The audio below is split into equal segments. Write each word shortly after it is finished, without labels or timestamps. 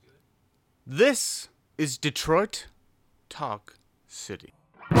This is Detroit Talk City.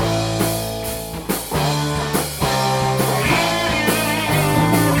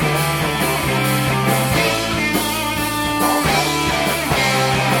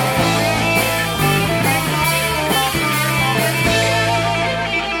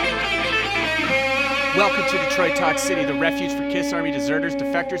 Welcome to Detroit Talk City, the refuge for KISS Army deserters,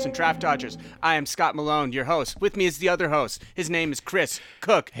 defectors, and draft dodgers. I am Scott Malone, your host. With me is the other host. His name is Chris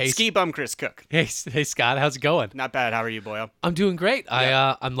Cook. Hey, Ski Bum Chris Cook. Hey, Scott, how's it going? Not bad. How are you, Boyle? I'm doing great.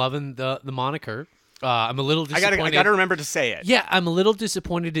 Yeah. I'm loving the moniker. I'm a little disappointed. I gotta remember to say it. Yeah, I'm a little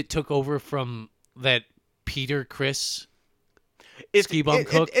disappointed it took over from that Peter Chris Ski Bum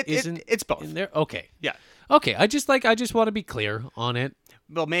Cook isn't it's both. in there. Okay. Yeah. Okay. I just want to be clear on it.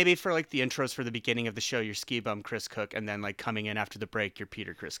 Well, maybe for like the intros for the beginning of the show, you're Ski Bum Chris Cook, and then like coming in after the break, you're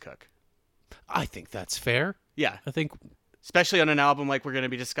Peter Chris Cook. I think that's fair. Yeah. I think. Especially on an album like we're going to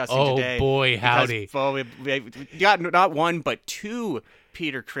be discussing today. Oh boy, howdy! Well, we got not one but two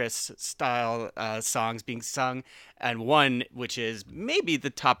Peter Chris style songs being sung, and one which is maybe the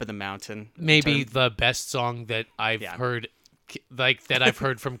top of the mountain. Maybe the best song that I've heard, that I've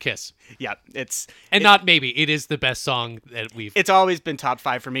heard from Kiss. Yeah, it is the best song that we've. It's always been top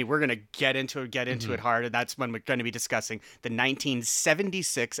 5 for me. We're gonna get into it hard, and that's when we're going to be discussing the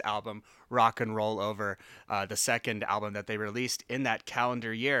 1976 album Rock and Roll Over, the second album that they released in that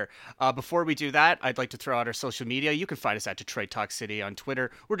calendar year. Before we do that, I'd like to throw out our social media. You can find us at Detroit Talk City on Twitter.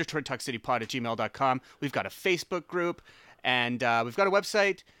 We're DetroitTalkCityPod@gmail.com. We've got a Facebook group, and we've got a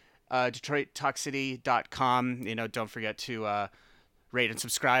website, DetroitTalkCity.com. Don't forget to rate and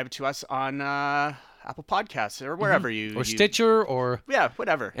subscribe to us on Apple Podcasts or wherever you Stitcher or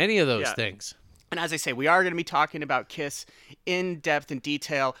whatever, any of those things. And as I say, we are going to be talking about KISS in depth and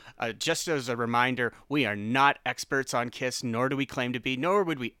detail. Just as a reminder, we are not experts on KISS, nor do we claim to be, nor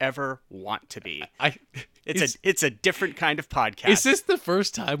would we ever want to be. It's a different kind of podcast. Is this the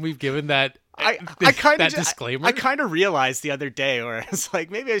first time we've given that disclaimer? I kind of realized the other day where I was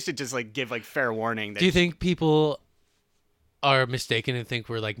like, maybe I should just like give like fair warning. Do you think people are mistaken and think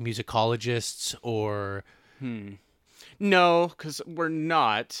we're like musicologists or? No, because we're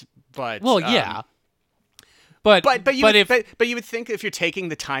not. But yeah. But you would think if you're taking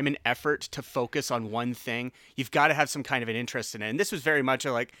the time and effort to focus on one thing, you've got to have some kind of an interest in it. And this was very much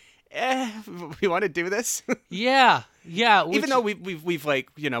like, we want to do this. Yeah. Even though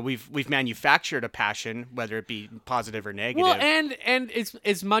we've manufactured a passion, whether it be positive or negative. Well, and it's,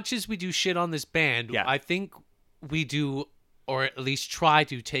 as much as we do shit on this band, I think we do, or at least try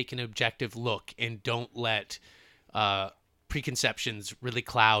to take an objective look and don't let preconceptions really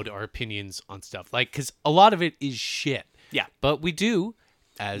cloud our opinions on stuff. Like, because a lot of it is shit. Yeah. But we do,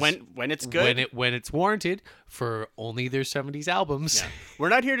 as when it's good, when it's warranted for only their 70s albums. Yeah. We're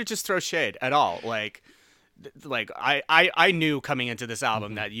not here to just throw shade at all. Like I knew coming into this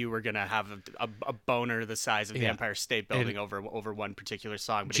album that you were gonna have a boner the size of the Empire State Building over one particular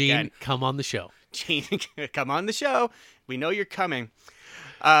song. But Gene, again, come on the show. Gene, come on the show. We know you're coming.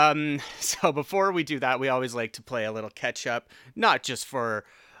 So before we do that, we always like to play a little catch up, not just for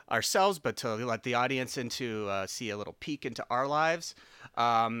ourselves, but to let the audience see a little peek into our lives.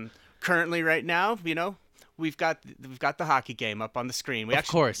 Currently right now, we've got the hockey game up on the screen. We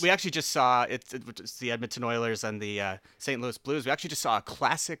actually just saw it's the Edmonton Oilers and the St. Louis Blues. We actually just saw a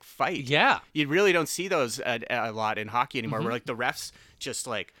classic fight. Yeah. You really don't see those a lot in hockey anymore, where like the refs just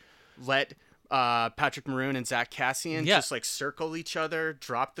like let Patrick Maroon and Zach Cassian just like circle each other,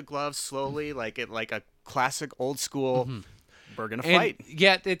 drop the gloves slowly, like a classic old school. We're gonna fight.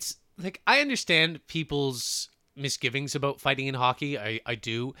 Yeah, it's like I understand people's misgivings about fighting in hockey. I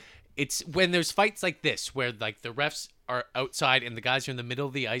do. It's when there's fights like this where like the refs are outside and the guys are in the middle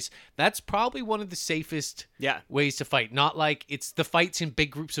of the ice. That's probably one of the safest ways to fight. Not like it's the fights in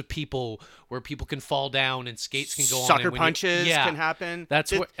big groups of people where people can fall down and skates can go on. Sucker punches can happen.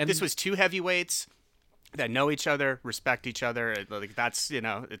 This was two heavyweights that know each other, respect each other. Like that's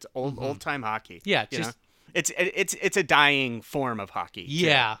it's old time hockey. Yeah, it's a dying form of hockey.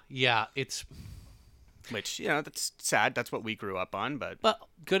 Yeah, it's. Which that's sad. That's what we grew up on, but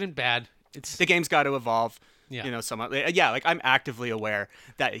good and bad. The game's got to evolve. Yeah. Somewhat. Yeah, like I'm actively aware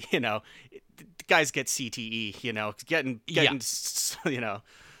that guys get CTE. Getting the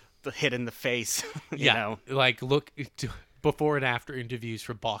hit in the face. You know, like look before and after interviews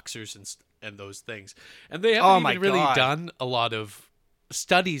for boxers and those things, and they haven't even really done a lot of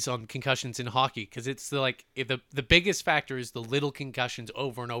studies on concussions in hockey because it's the biggest factor is the little concussions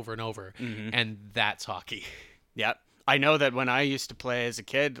over and over and over, and that's hockey. Yeah, I know that when I used to play as a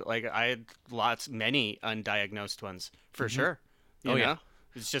kid, like I had many undiagnosed ones for sure. You know?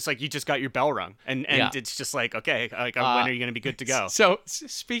 It's just like you just got your bell rung, and Yeah. it's just like, okay, like when are you going to be good to go? So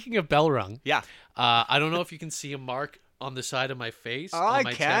speaking of bell rung, Yeah. I don't know if you can see a mark on the side of my face, Oh, on I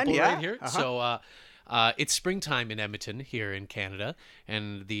my can, temple yeah. right here. Uh-huh. So it's springtime in Edmonton here in Canada,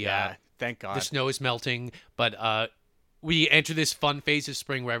 and Yeah. Thank the God. snow is melting, but we enter this fun phase of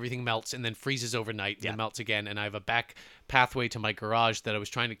spring where everything melts and then freezes overnight and Yeah. then melts again. And I have a back pathway to my garage that I was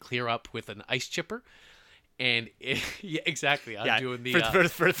trying to clear up with an ice chipper. And yeah, exactly. I'm doing the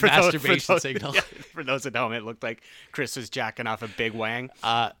masturbation signal. Yeah, for those at home, it looked like Chris was jacking off a big wang.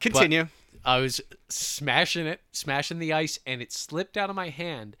 But Continue. I was smashing the ice, and it slipped out of my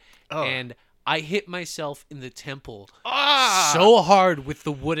hand, Oh. and I hit myself in the temple Ah! so hard with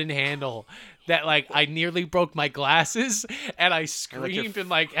the wooden handle that like I nearly broke my glasses, and I screamed and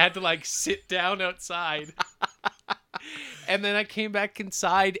like had to like sit down outside. And then I came back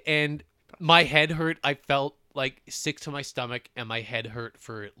inside, and my head hurt. I felt like sick to my stomach, and my head hurt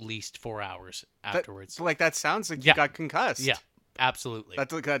for at least 4 hours afterwards. That sounds like Yeah. you got concussed. Yeah, absolutely.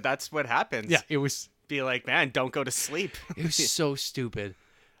 That's what happens. Yeah, it was Be like, man, don't go to sleep. so stupid.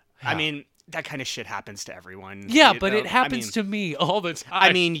 I mean, that kind of shit happens to everyone. Yeah, you but know? it happens to me all the time.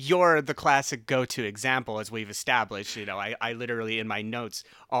 I mean, you're the classic go-to example, as we've established. You know, I literally in my notes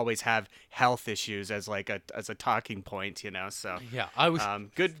always have health issues as like as a talking point. You know, so yeah, I was.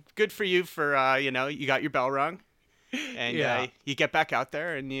 good for you for you got your bell rung, and Yeah. you get back out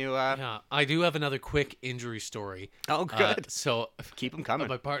there and you Yeah, I do have another quick injury story. oh good, So keep them coming.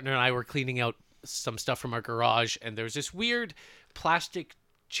 my partner and I were cleaning out some stuff from our garage, and there was this weird plastic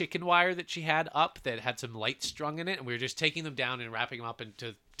chicken wire that she had up that had some lights strung in it, and we were just taking them down and wrapping them up and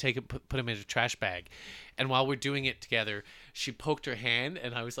to take it, put them in a trash bag. And while we're doing it together, she poked her hand,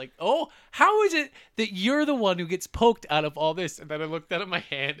 and I was like, "Oh, how is it that you're the one who gets poked out of all this?" And then I looked down at my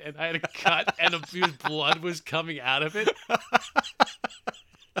hand, and I had a cut, and blood was coming out of it.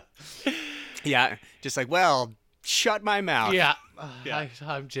 Yeah, just like, well, shut my mouth. Yeah, Yeah.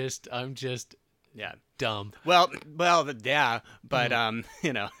 I'm just Yeah. dumb. Well, yeah, but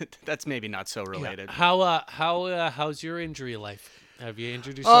that's maybe not so related. How's your injury life? Have you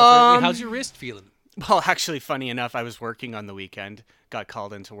injured yourself lately? How's your wrist feeling? Well, actually, funny enough, I was working on the weekend, got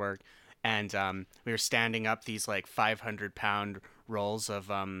called into work, and we were standing up these like 500-pound rolls of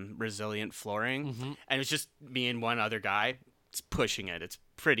resilient flooring, and it was just me and one other guy. It's pushing it. It's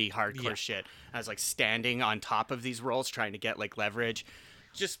pretty hardcore shit. I was like standing on top of these rolls trying to get like leverage.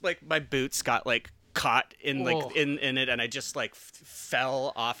 Just like my boots got like caught in like in it, and I just like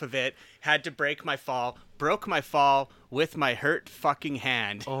fell off of it. Had to break my fall. Broke my fall with my hurt fucking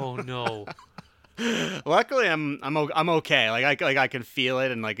hand. Oh no. Luckily, I'm okay. Like I can feel it,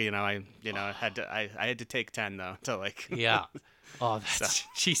 and like I had to take 10 though to like. Yeah. Oh, that's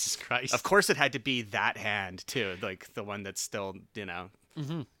Jesus Christ. Of course, it had to be that hand too, like the one that's still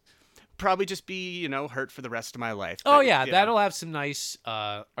probably just be hurt for the rest of my life. Oh But, yeah, you know, that'll have some nice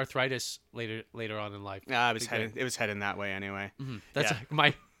arthritis later on in life. it was heading that way anyway. That's yeah.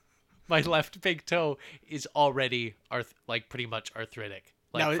 like my left big toe is already like pretty much arthritic,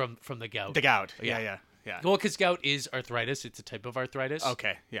 like No, from the gout. The gout. Yeah. Yeah. Well, because gout is arthritis. It's a type of arthritis.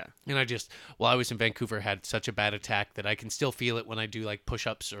 Okay. Yeah. And while I was in Vancouver, had such a bad attack that I can still feel it when I do like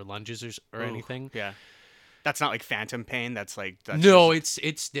push-ups or lunges or anything. Yeah. That's not like phantom pain. That's like No, it's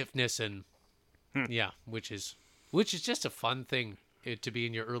stiffness and yeah, which is just a fun thing to be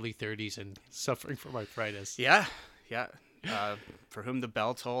in your early 30s and suffering from arthritis. Yeah. For whom the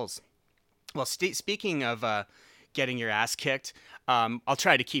bell tolls. Well, speaking of getting your ass kicked, I'll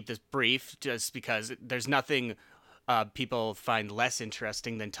try to keep this brief just because there's nothing people find less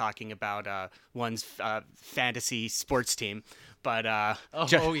interesting than talking about one's fantasy sports team. But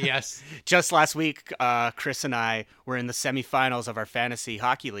Yes. just last week, Chris and I were in the semifinals of our fantasy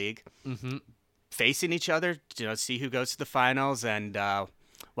hockey league, facing each other, see who goes to the finals. And,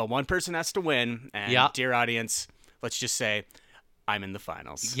 one person has to win. And dear audience, let's just say I'm in the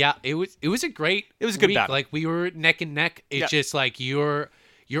finals. Yeah, it was a great It was a good week. battle. Like we were neck and neck. It's just like your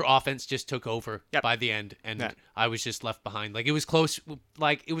offense just took over by the end, and I was just left behind. Like it was close.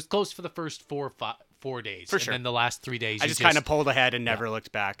 Like it was close for the first 4 days. For sure. And then the last 3 days, I just kind of pulled ahead and never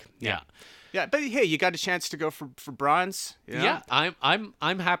looked back. Yeah. Yeah, but hey, you got a chance to go for bronze. You know? Yeah,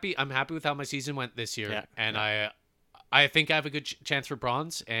 I'm happy. I'm happy with how my season went this year, and I think I have a good chance for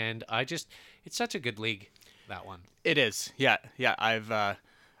bronze. And it's such a good league, that one. It is. Yeah. I've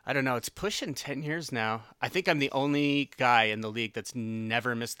I don't know. It's pushing 10 years now. I think I'm the only guy in the league that's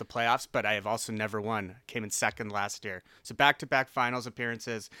never missed the playoffs, but I have also never won. Came in second last year. So back-to-back finals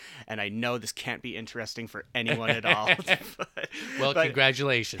appearances, and I know this can't be interesting for anyone at all. Well,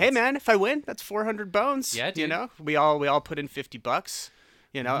 congratulations. Hey, man, if I win, that's 400 bones. Yeah, dude. We all put in $50.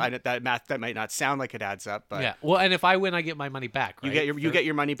 You know, that math that might not sound like it adds up, but Yeah. Well, and if I win, I get my money back, right? you get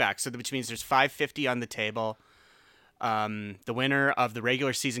your money back. So which means there's 550 on the table. The winner of the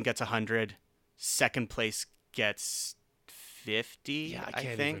regular season gets 100. Second place gets 50. Yeah, I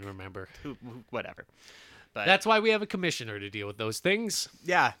can't think. even remember. Whatever. But That's why we have a commissioner to deal with those things.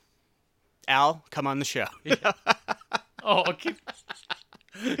 yeah, Al, come on the show. Oh, okay.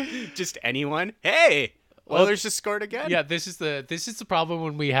 Just anyone. Hey, Oilers just scored again. Yeah, this is the problem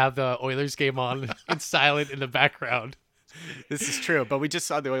when we have the Oilers game on and silent in the background. This is true, but we just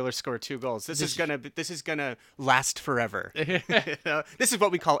saw the Oilers score 2 goals. This is gonna last forever. You know, this is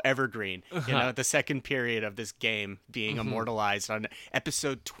what we call evergreen. You know, the second period of this game being immortalized on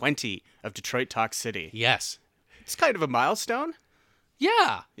episode 20 of Detroit Talk City. Yes. It's kind of a milestone.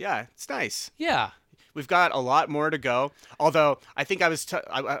 Yeah. Yeah, it's nice. Yeah. We've got a lot more to go. Although I think I was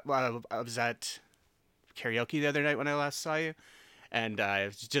at karaoke the other night when I last saw you, and I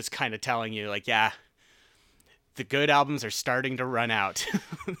was just kind of telling you, like, yeah, the good albums are starting to run out.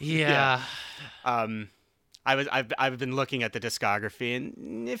 Yeah. I've been looking at the discography,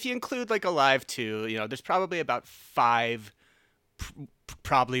 and if you include like Alive 2, you know, there's probably about 5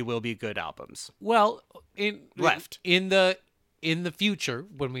 probably will be good albums. Well, Left. in the future,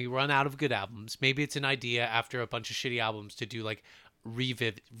 when we run out of good albums, maybe it's an idea after a bunch of shitty albums to do like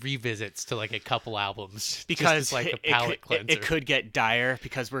revisits to like a couple albums, Because just as, like, a palate cleanser. it could get dire,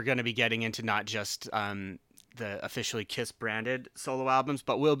 because we're going to be getting into not just the officially Kiss branded solo albums,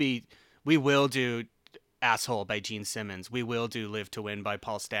 but we will do Asshole by Gene Simmons. We will do Live to Win by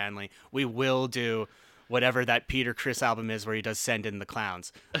Paul Stanley. We will do whatever that Peter Criss album is where he does Send in the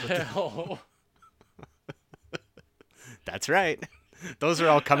Clowns. Oh. That's right. Those are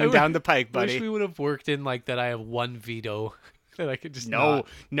all coming down the pike, buddy. Wish we would have worked in like that. I have one veto that I could just No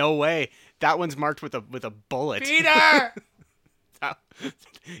way. That one's marked with a bullet. Peter.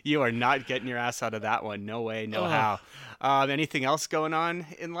 You are not getting your ass out of that one. No way, no how. Anything else going on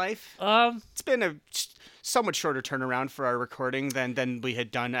in life? It's been a somewhat shorter turnaround for our recording than we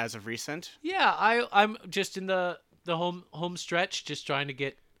had done as of recent. Yeah, I'm just in the home stretch, just trying to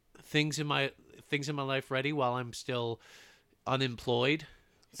get things in my life ready while I'm still unemployed,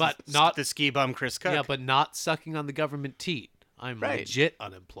 but not the ski bum Chris Cook. Yeah, but not sucking on the government teat. I'm Right. legit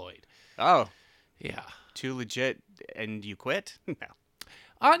unemployed. Oh, Yeah. too legit, and you quit?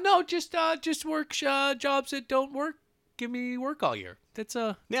 No. No, just work jobs that don't work. Give me work all year. That's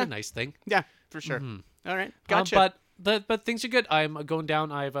a nice thing. Yeah, for sure. All right, gotcha. But things are good. I'm going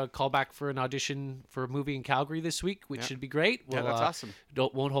down. I have a callback for an audition for a movie in Calgary this week, which should be great. Yeah, that's awesome.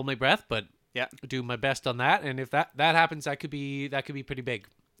 Won't hold my breath, but Yeah. do my best on that. And if that happens, that could be pretty big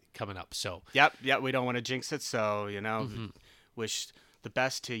coming up. So Yep. We don't want to jinx it, so wish the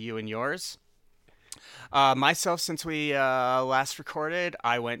best to you and yours. Myself, since we last recorded,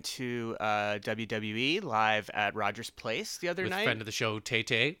 I went to WWE live at Rogers Place the other with night. friend of the show, Tay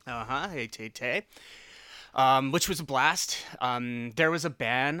Tay. Hey, Tay. Which was a blast. There was a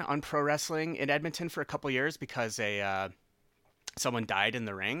ban on pro wrestling in Edmonton for a couple years because someone died in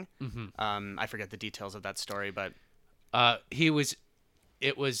the ring. I forget the details of that story, but He was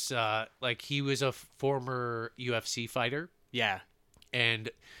a former UFC fighter, yeah. and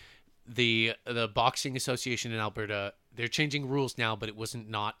the boxing association in Alberta, they're changing rules now, but it wasn't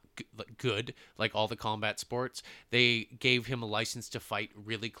not good like all the combat sports. They gave him a license to fight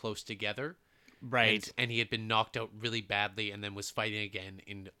really close together. Right. And he had been knocked out really badly and then was fighting again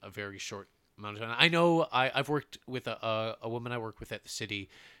in a very short amount of time. I know I've worked with a woman I work with at the city,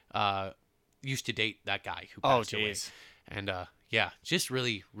 used to date that guy who passed away. And just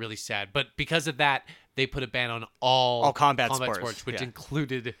really, really sad. But because of that, they put a ban on all combat sports, which yeah.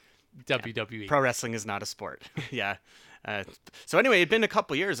 included WWE. Pro wrestling is not a sport. Yeah. So anyway, it'd been a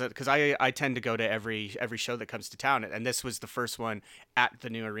couple years because I tend to go to every show that comes to town, and this was the first one at the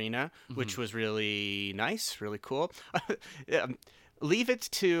new arena, which was really nice, really cool. Leave it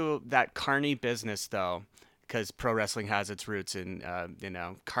to that carny business though, because pro wrestling has its roots in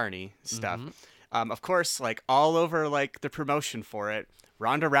carny stuff. Of course, like all over like the promotion for it,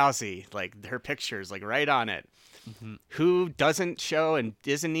 Ronda Rousey, like her pictures like right on it. Who doesn't show and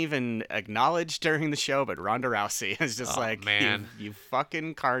isn't even acknowledged during the show, but Ronda Rousey is just man. You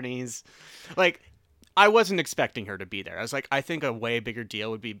fucking carnies. Like, I wasn't expecting her to be there. I was like, I think a way bigger deal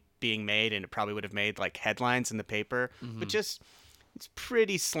would be being made, and it probably would have made like headlines in the paper, but just it's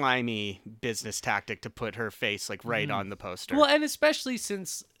pretty slimy business tactic to put her face like right on the poster. Well, and especially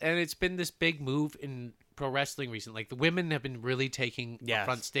since it's been this big move in pro wrestling recently. Like the women have been really taking the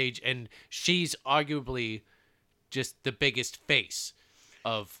front stage, and she's arguably just the biggest face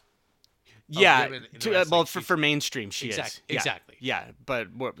of Yeah, women in to, wrestling. well, for mainstream, she is. Yeah. Exactly. Yeah, but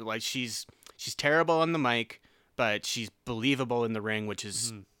like she's terrible on the mic, but she's believable in the ring, which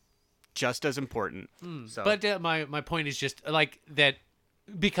is just as important. So, But my point is just like that.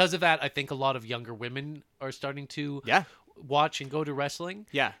 Because of that, I think a lot of younger women are starting to yeah, watch and go to wrestling.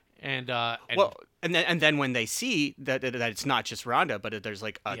 yeah. And Well, and then when they see that it's not just Ronda, but there's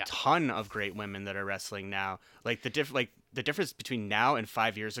like a Yeah. ton of great women that are wrestling now. Like the difference between now and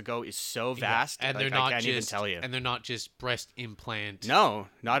 5 years ago is so vast, and like, they're not I can't just even tell you. and they're not just breast implant. No,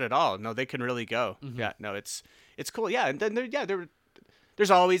 not at all. No, they can really go. Mm-hmm. Yeah, no, it's cool. Yeah, and then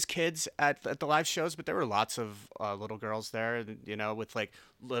there's always kids at the live shows, but there were lots of little girls there, you know, with like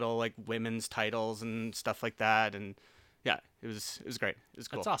little like women's titles and stuff like that, and yeah, it was great. It was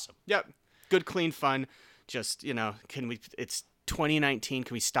cool. That's awesome. Yep, good, clean fun. Just, you know, it's 2019.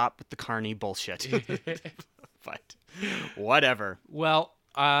 Can we stop with the carny bullshit? But whatever. Well,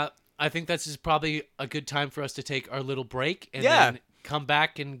 I think this is probably a good time for us to take our little break and Yeah. then come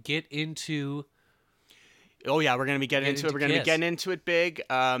back and get into. Oh yeah, we're gonna be getting into it. We're gonna be Kiss. getting into it big.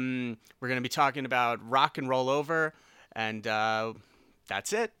 We're gonna be talking about Rock and Roll Over, and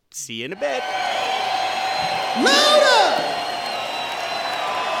that's it. See you in a bit. Louder!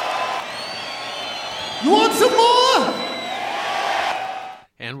 You want some more?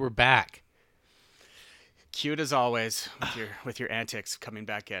 And we're back. Cute as always with your antics coming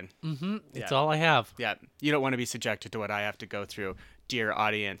back in. It's all I have. Yeah, you don't want to be subjected to what I have to go through, dear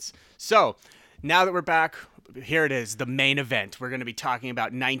audience. So, now that we're back, here it is, the main event. We're going to be talking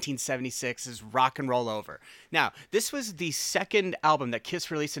about 1976's Rock and Roll Over. Now, this was the second album that Kiss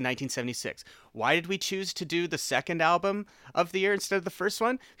released in 1976. Why did we choose to do the second album of the year instead of the first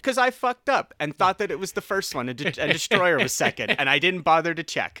one? Because I fucked up and thought that it was the first one and Destroyer was second, and I didn't bother to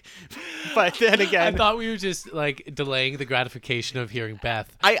check. But then I again, thought we were just like delaying the gratification of hearing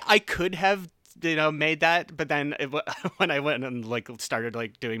Beth. I could have, you know, made that, but then when I went and like started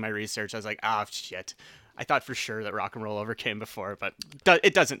like doing my research, I was like, ah, shit. I thought for sure that Rock and Roll Over came before, but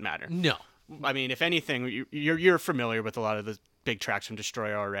it doesn't matter. No. I mean, if anything, you're familiar with a lot of the big tracks from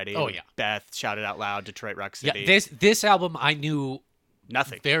Destroyer already. Oh, yeah. Beth, Shout It Out Loud, Detroit Rock City. Yeah, this album I knew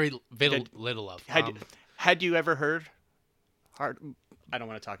Nothing. very little of. Had you ever heard Hard? I don't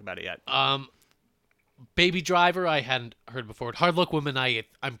want to talk about it yet. Baby Driver I hadn't heard before. Hard Luck Woman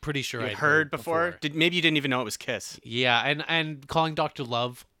I'm pretty sure I'd heard before? Maybe you didn't even know it was Kiss. Yeah, and Calling Dr.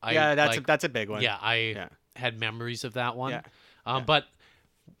 Love. That's a big one. Yeah, I had memories of that one. Yeah. But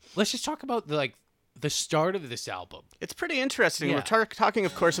let's just talk about the start of this album. It's pretty interesting. Yeah. We're talking,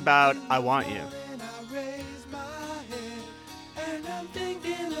 of course, about I Want You. And I raise my head, and I'm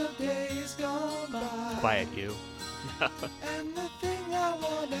thinking of days gone by. Quiet You. And the thing I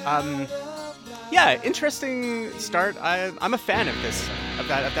want Yeah, interesting start. I'm a fan of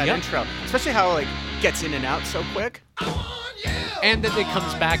that Yep. intro, especially how like gets in and out so quick. And then it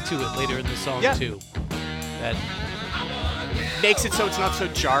comes back to it later in the song Yeah. too. That Makes it so it's not so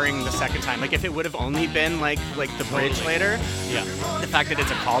jarring the second time. Like if it would have only been like the bridge Totally. later, yeah. the fact that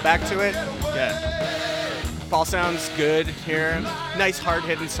it's a callback to it, yeah. Fall sounds good here. Nice hard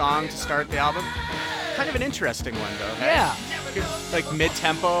hitting song to start the album. Kind of an interesting one though. Hey? Yeah. Like mid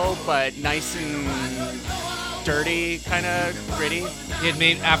tempo, but nice and dirty, kind of gritty. It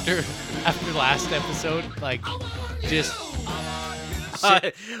made after last episode, like just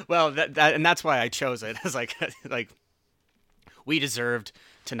Well, that and that's why I chose it. It's like we deserved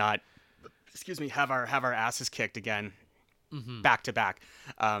to not, have our asses kicked again, back to back,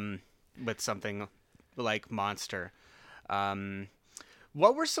 with something like Monster.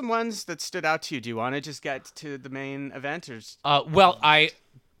 What were some ones that stood out to you? Do you want to just get to the main event, or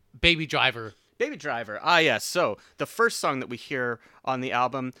Baby Driver. Baby Driver? Ah, yes. So the first song that we hear on the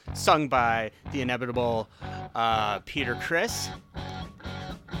album, sung by the inevitable Peter Criss.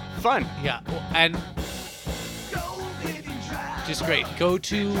 Fun. Yeah, and just great. Go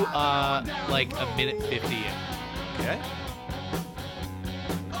to like a minute 50 in. Okay.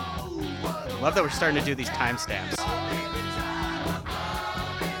 Love that we're starting to do these timestamps.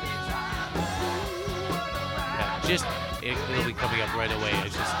 Yeah, just it'll be coming up right away.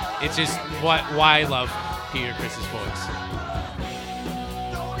 It's just why I love Peter Criss's voice.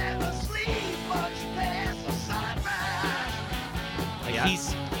 Like Yeah.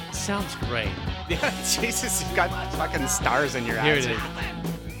 sounds great. Yeah, Jesus, you've got fucking stars in your Here eyes. it is.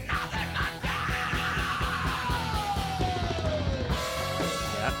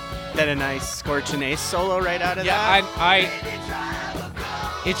 Yeah. Then a nice Scorchin' Ace solo right out of Yeah, that.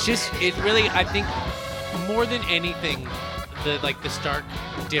 it really, I think, more than anything, the stark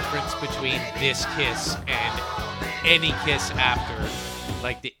difference between this Kiss and any Kiss after,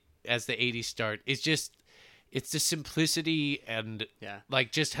 like as the 80s start is just it's the simplicity and Yeah.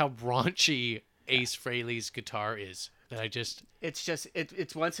 like just how raunchy Ace Frehley's guitar is that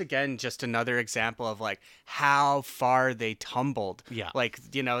It's once again just another example of like how far they tumbled. Yeah. Like,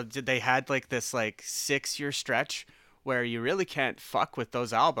 they had like this like 6-year stretch where you really can't fuck with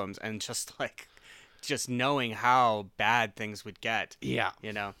those albums, and just knowing how bad things would get. yeah.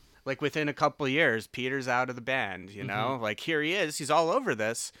 Like within a couple of years, Peter's out of the band, like here he is, he's all over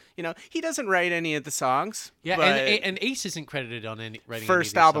this. He doesn't write any of the songs. Yeah, but and Ace isn't credited on any writing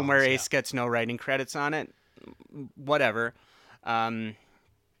first any of these album where songs, Ace gets no writing credits on it, whatever. One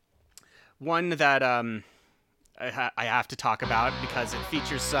that I have to talk about because it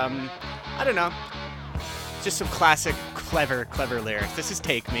features some, I don't know, just some classic, clever lyrics. This is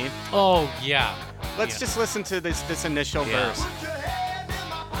 "Take Me." Oh yeah. Let's Yeah. just listen to this initial Yeah. verse.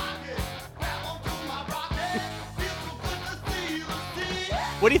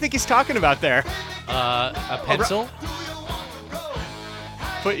 What do you think he's talking about there? A pencil.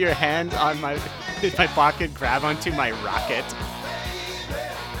 Put your hand on my pocket, grab onto my rocket.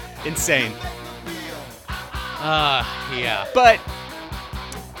 Insane. Yeah. But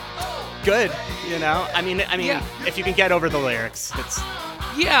good, I mean, Yeah. if you can get over the lyrics, it's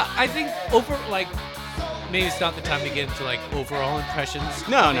Yeah, I think maybe it's not the time to get into like overall impressions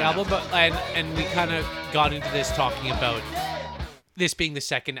No, of the no, album, but and we kind of got into this talking about this being the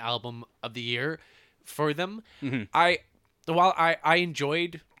second album of the year for them. Mm-hmm. While I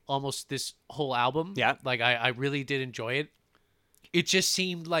enjoyed almost this whole album, Yeah. like I really did enjoy it. It just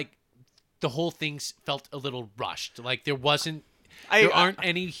seemed like the whole thing felt a little rushed. Like there aren't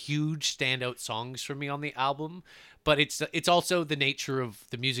any huge standout songs for me on the album, but it's also the nature of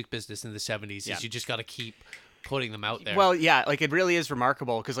the music business in the 70s Yeah. is you just got to keep putting them out there. Well, yeah, like it really is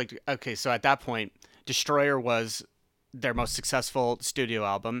remarkable because, like, okay, so at that point, Destroyer was their most successful studio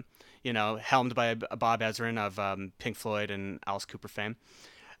album, helmed by Bob Ezrin of Pink Floyd and Alice Cooper fame.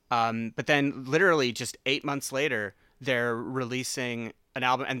 But then, literally, just 8 months later, they're releasing an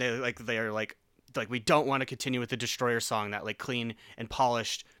album, and they're like we don't want to continue with the Destroyer song, that like clean and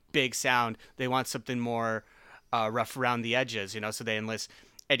polished big sound. They want something more rough around the edges, So they enlist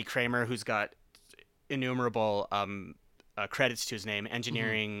Eddie Kramer, who's got innumerable credits to his name,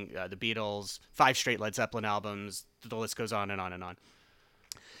 engineering the Beatles, 5 straight Led Zeppelin albums. The list goes on and on and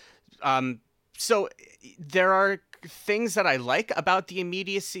on. So there are things that I like about the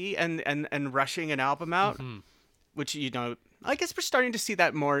immediacy and rushing an album out, which I guess we're starting to see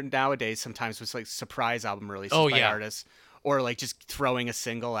that more nowadays. Sometimes with like surprise album releases by artists, or like just throwing a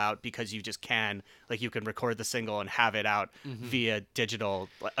single out because you just can. Like you can record the single and have it out via digital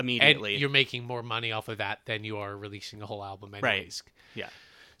immediately. and you're making more money off of that than you are releasing a whole album anyways. Yeah.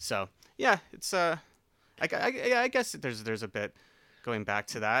 So yeah, it's I guess there's a bit going back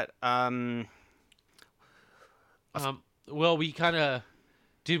to that. Well, we kind of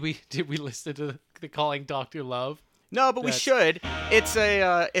did we listen to the Calling Dr. Love? No, but we should. It's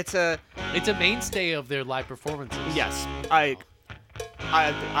a It's a mainstay of their live performances. yes. I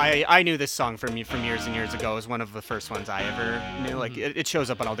knew this song from years and years ago. It was one of the first ones I ever knew. Like it shows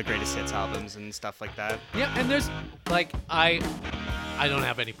up on all the greatest hits albums and stuff like that. Yeah, and there's like I don't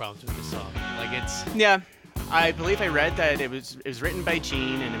have any problems with this song. Like it's Yeah. I believe I read that it was written by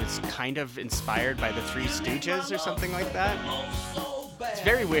Gene and it was kind of inspired by the Three Stooges or something like that. It's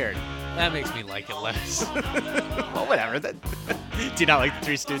very weird. that makes me like it less. Well, whatever. Do you not like the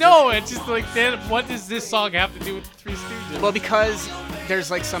Three Stooges? No, it's just like, then what does this song have to do with the Three Stooges? Well, because there's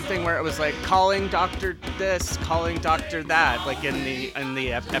like something where it was like calling Doctor this, calling Doctor that, like in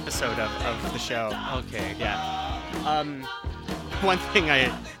the episode of the show. Okay. Yeah. One thing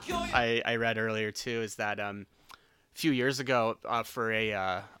I read earlier too is that a few years ago for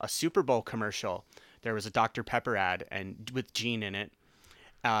a Super Bowl commercial, there was a Dr. Pepper ad and with Gene in it,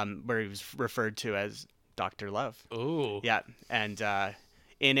 where he was referred to as Dr. Love. Ooh. Yeah, and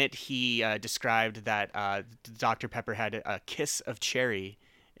in it he described that Dr. Pepper had a kiss of cherry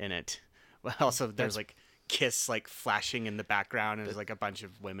in it. Well, also there's like kiss like flashing in the background, and there's like a bunch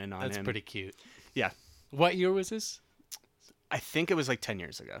of women on That's him. pretty cute. Yeah, What year was this? I think it was like 10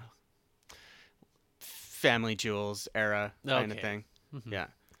 years ago. Family Jewels era kind of Okay. thing. Yeah.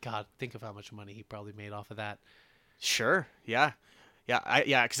 God, think of how much money he probably made off of that. Sure. Yeah.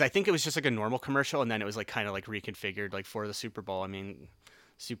 Yeah. Because I think it was just like a normal commercial, and then it was like kind of like reconfigured like for the Super Bowl. I mean,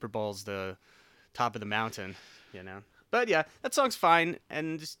 Super Bowl's the top of the mountain, But yeah, that song's fine,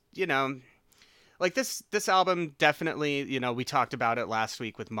 and just, like this album definitely, we talked about it last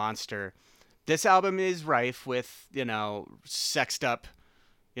week with Monster. This album is rife with, sexed up,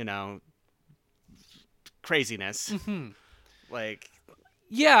 craziness. Like,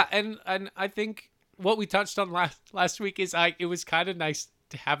 Yeah, and I think what we touched on last week is it was kind of nice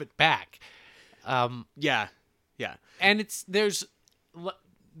to have it back. Yeah. And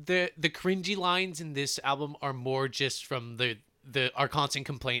the cringy lines in this album are more just from our constant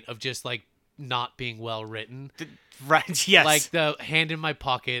complaint of just like not being well written. Right. Yes. Like the hand in my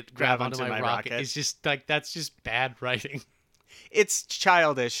pocket, grab onto onto my my rocket. rocket. It's just like that's just bad writing. It's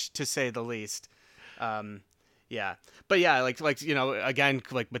childish to say the least. Yeah, but yeah, like again,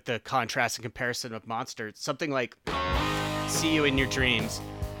 like with the contrast and comparison of Monster, something like "See You in Your Dreams."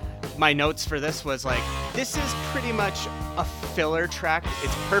 My notes for this was like, this is pretty much a filler track.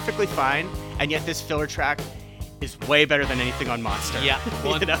 It's perfectly fine, and yet this filler track is way better than anything on Monster. Yeah,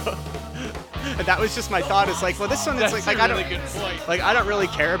 you know. And that was just my thought. It's like, well, this one is That's like a I really don't good point. like I don't really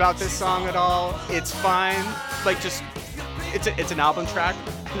care about this song at all. It's fine. Like just it's an album track.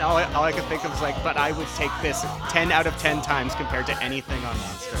 And all I could think of is like, but I would take this 10 out of 10 times compared to anything on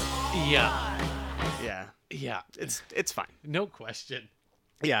Monster. Yeah, Yeah, yeah, it's fine. no question.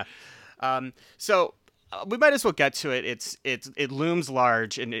 Yeah. So we might as well get to it. It looms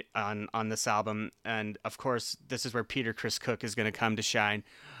large on this album, and of course, this is where Peter Chris Cook is going to come to shine.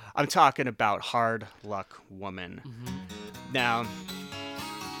 I'm talking about Hard Luck Woman. Now,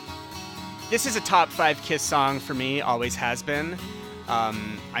 this is a top 5 Kiss song for me, always has been.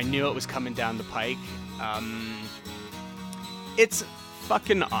 I knew it was coming down the pike. It's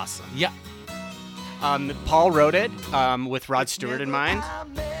fucking awesome. Yeah, Paul wrote it with Rod Stewart in mind,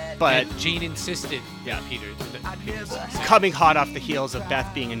 but and Gene insisted. Yeah, Peter. coming hot off the heels of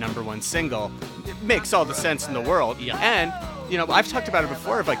Beth being a #1 single, it makes all the sense in the world. Yeah. And, I've talked about it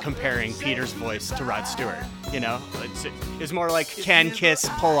before of like comparing Peter's voice to Rod Stewart. It's more like, can Kiss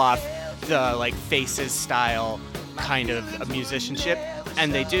pull off the like Faces style kind of musicianship?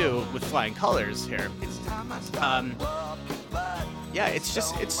 And they do with Flying Colors here. Yeah,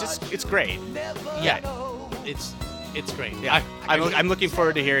 it's great. Yeah, it's great. Yeah, I'm looking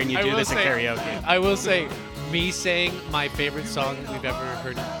forward to hearing you I do will this at say- karaoke. I will say, me saying my favorite song we've ever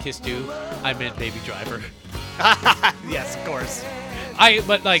heard Kiss do, I meant Baby Driver. Yes, of course.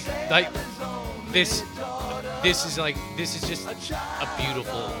 But this is just a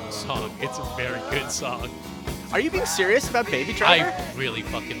beautiful song. It's a very good song. Are you being serious about Baby Driver? I really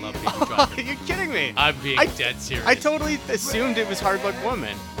fucking love Baby Driver. You're kidding me. I'm being I- dead serious. I totally assumed it was Hard Luck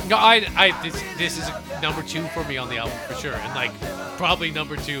Woman. No, this is number 2 for me on the album for sure, and like probably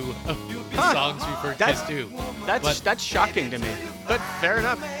number 2 of the Huh. songs we've heard That's- Kiss do. That's shocking to me, but fair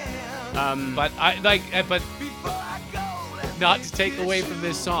enough. But but not to take away from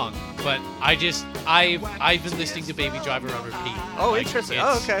this song, but I've been listening to Baby Driver on repeat. Oh, Like, interesting.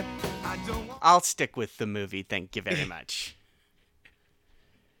 it's- Oh, okay. I'll stick with the movie. Thank you very much.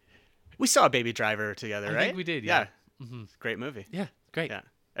 We saw Baby Driver together, I right? think we did, yeah. Great movie. Yeah, great. Yeah.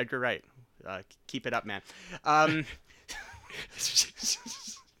 Edgar Wright. Keep it up, man.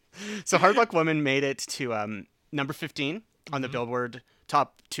 So Hard Luck Woman made it to number 15 on the Billboard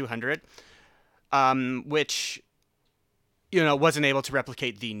Top 200, which wasn't able to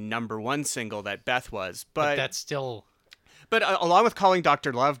replicate the #1 single that Beth was, But that's still But along with Calling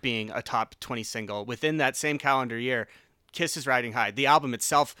Dr. Love being a top 20 single, within that same calendar year, Kiss is Riding High. The album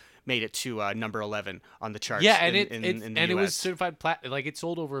itself made it to number 11 on the charts. yeah, and in the it was US. certified platinum. Like it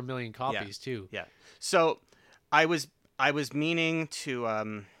sold over 1 million copies too. Yeah. So I was meaning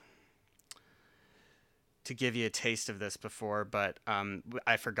to give you a taste of this before, but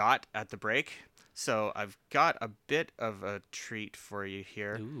I forgot at the break. So I've got a bit of a treat for you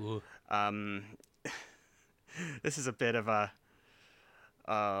here. Ooh. This is a bit of a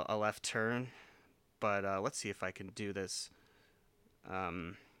left turn, but let's see if I can do this.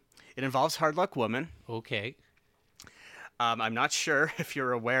 It involves Hard Luck Woman. Okay. I'm not sure if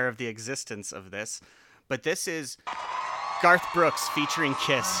you're aware of the existence of this, but this is Garth Brooks featuring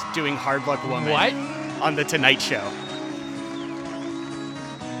Kiss doing Hard Luck Woman What? on The Tonight Show.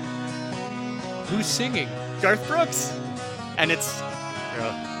 Who's singing? Garth Brooks. And it's...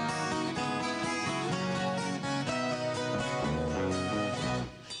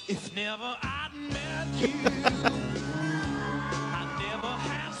 If never I'd met you, I'd never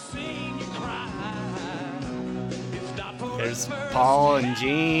have seen you cry. If not for There's the first Paul and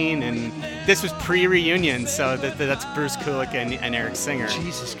Gene, and this was pre-reunion, so that's Bruce Kulick and Eric Singer.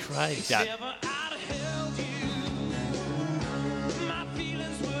 Jesus Christ. Yeah. never I'd held you, my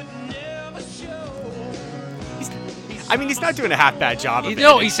feelings would never show. He's not doing a half bad job of it.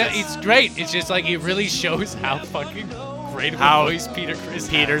 No, It's just it's great. It's just like it really shows how fucking great of a How voice Peter Chris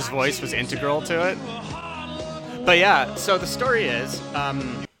had. Peter's voice was integral to it. But yeah, so the story is,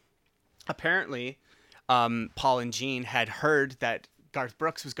 apparently, Paul and Gene had heard that Garth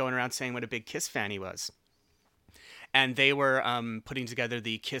Brooks was going around saying what a big Kiss fan he was. And they were putting together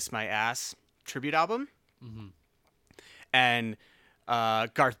the Kiss My Ass tribute album. Mm-hmm. And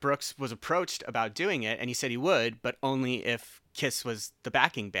Garth Brooks was approached about doing it, and he said he would, but only if Kiss was the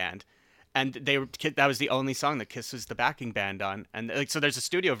backing band. And that was the only song that Kiss was the backing band on. And so there's a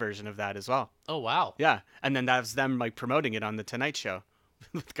studio version of that as well. Oh, wow. Yeah. And then that was them promoting it on the Tonight Show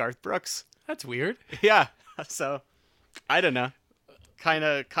with Garth Brooks. That's weird. Yeah. So I don't know. Kind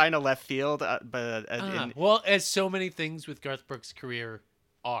of left field, but Well, as so many things with Garth Brooks' career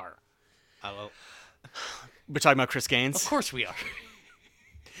are. We're talking about Chris Gaines. Of course we are.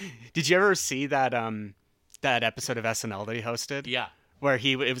 Did you ever see that that episode of SNL that he hosted? Yeah. Where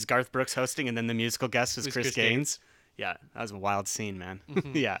it was Garth Brooks hosting, and then the musical guest was Chris Chris Gaines. Yeah, that was a wild scene, man.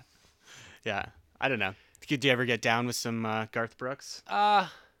 Mm-hmm. Yeah. I don't know. Did you ever get down with some Garth Brooks?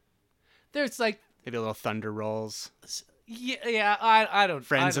 There's like Maybe a little Thunder Rolls, yeah. I don't.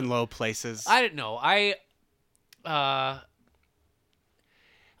 Friends I in don't, Low Places. I don't know. I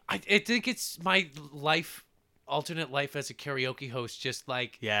think it's my alternate life as a karaoke host. Just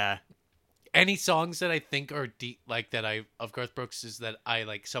like Yeah. any songs that I think are deep, like of Garth Brooks is that I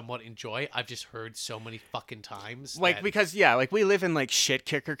like somewhat enjoy. I've just heard so many fucking times. Because we live in like shit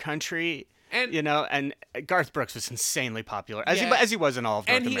kicker country, And- and Garth Brooks was insanely popular as Yeah. he was in all of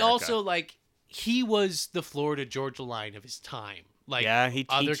North and he America. also he was the Florida Georgia Line of his time. Like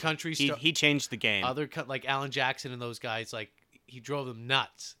other countries, he changed the game. like Alan Jackson and those guys, like he drove them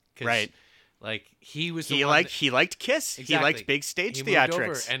nuts. 'Cause, Right. Like he was the he one liked Kiss. Exactly. He liked big stage he moved over,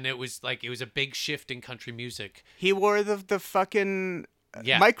 theatrics. and it was a big shift in country music. He wore the fucking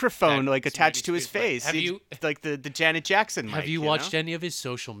Yeah, microphone that- attached to his like, face. have you- like the Janet Jackson mic? Have you watched any of his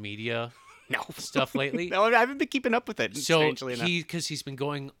social media no stuff lately? No, I haven't been keeping up with it. So strangely enough. because he's been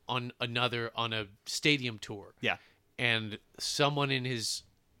going on a stadium tour. Yeah. And someone in his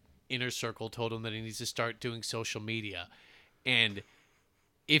inner circle told him that he needs to start doing social media. And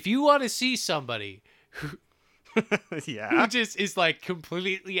if you want to see somebody who Yeah. just is like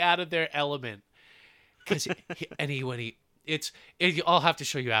completely out of their element, because I'll have to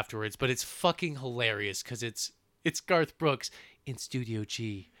show you afterwards, but it's fucking hilarious because it's Garth Brooks in Studio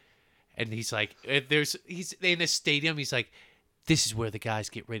G, and he's like, he's in a stadium. He's like, this is where the guys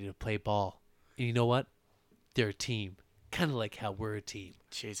get ready to play ball, and you know what? They're a team, kind of like how we're a team.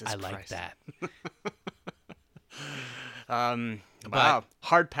 Jesus I Christ. like that. Wow.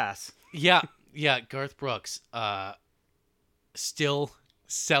 Hard pass. Yeah, Garth Brooks, still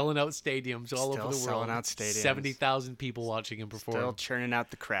selling out stadiums all over the world. Still selling out stadiums. 70,000 people watching him perform. Still churning out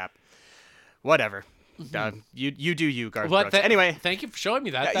the crap. Whatever. You do you, Garth But Brooks. Anyway, thank you for showing me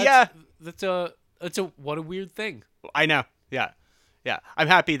that. Yeah. That's what a weird thing. I know. Yeah. I'm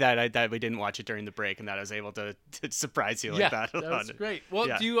happy that we didn't watch it during the break and that I was able to surprise you like that. That was great. Well,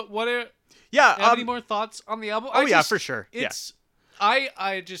 Yeah. do you Yeah. have any more thoughts on the album? For sure. It's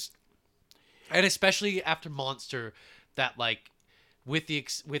I just, and especially after Monster, that like with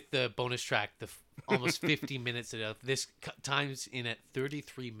the bonus track, the almost 50 minutes of this times in at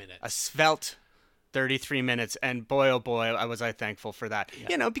 33 minutes. A svelte 33 minutes, and boy oh boy was I thankful for that.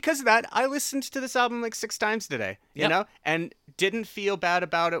 Yeah. Because of that, I listened to this album like 6 times today, Yep. and didn't feel bad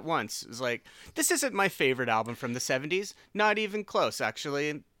about it once. It was like, this isn't my favorite album from the 70s, not even close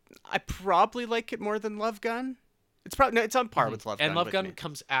actually. I probably like it more than Love Gun. It's on par with Love Gun. And Love with Gun me.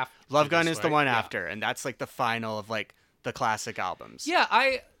 comes after. Love Gun this, is the right? one Yeah. after, and that's like the final of like the classic albums. Yeah,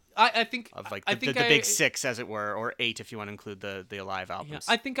 I think Of like I the think big 6, as it were, or 8 if you want to include the Alive Yeah, albums.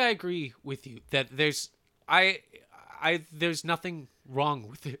 I think I agree with you that there's nothing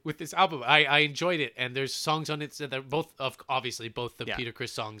wrong with this album. I enjoyed it, and there's songs on it that are both the Yeah. Peter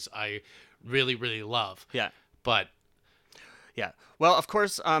Criss songs I really, really love. Yeah. But Yeah. Well, of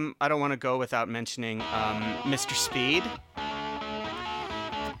course, I don't want to go without mentioning Mr. Speed.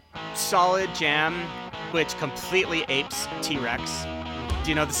 Solid jam, which completely apes T-Rex. Do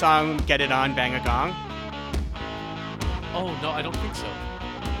you know the song Get It On, Bang a Gong? oh no, I don't think so.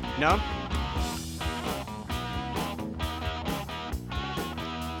 No?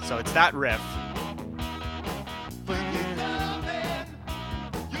 So it's that riff.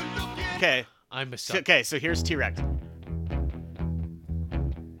 Okay. I'm a sucker. Okay, so here's T-Rex.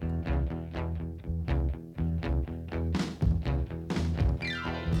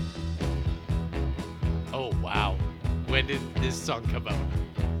 Oh wow, when did this song come out?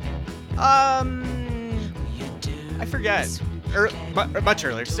 I forget. Much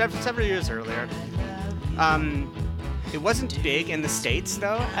earlier, several years earlier. It wasn't big in the States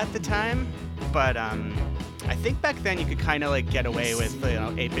though at the time, but I think back then you could kind of like get away with, you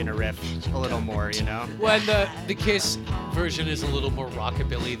know, aping a riff a little more, you know. When the Kiss version is a little more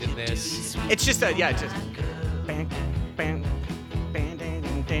rockabilly than this. It's just a yeah, just bang, bang, bang, dang,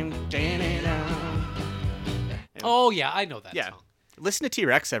 dang, dang, dang, dang. Oh yeah, I know that Yeah. song. Listen to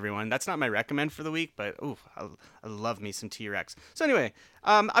T-Rex, everyone. That's not my recommend for the week, but I love me some T-Rex. So anyway,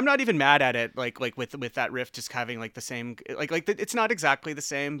 I'm not even mad at it. Like with that riff just having like the same it's not exactly the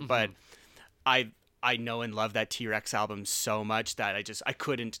same, but I know and love that T-Rex album so much that I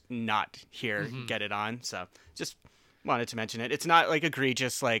couldn't not get it on. So just wanted to mention it. It's not like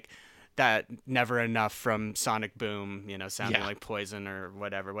egregious like that Never Enough from Sonic Boom, you know, sounding like Poison or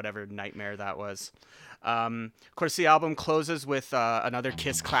whatever nightmare that was. Of course, the album closes with another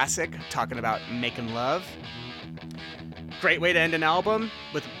Kiss classic, talking about making love. Great way to end an album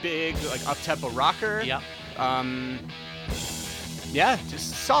with a big, like, up-tempo rocker. Yeah. Yeah,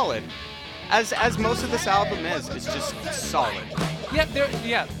 just solid. As most of this album is, it's just solid.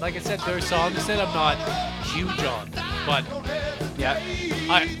 Yeah, like I said, there are songs that I'm not huge on, but Yeah.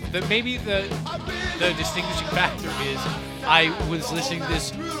 maybe the distinguishing factor is I was listening to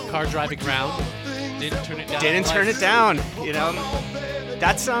this car driving around, didn't turn it down. Didn't turn it down, you know.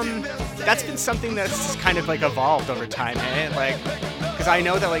 That's been something that's kind of like evolved over time, eh? Like, because I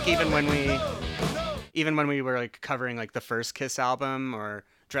know that like even when we were like covering like the first Kiss album or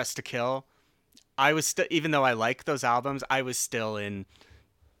Dressed to Kill, I was still, even though I like those albums, I was still in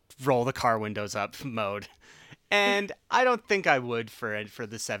roll the car windows up mode, and I don't think I would for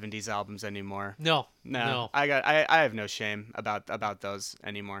the '70s albums anymore. No. I have no shame about those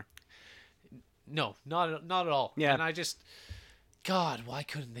anymore. No, not at all. Yeah. And I just, God, why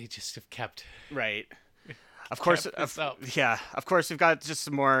couldn't they just have kept? Right. Of course, Kept this up. yeah. Of course, we've got just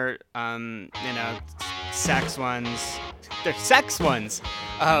some more, you know, sex ones. They're sex ones.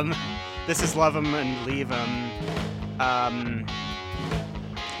 This is Love 'Em and Leave 'Em.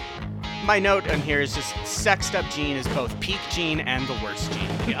 My note on here is just Sexed Up Gene is both peak Gene and the worst Gene.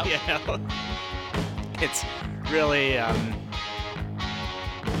 Yep. You know, it's really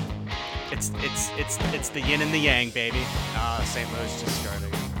it's the yin and the yang, baby. St. Louis just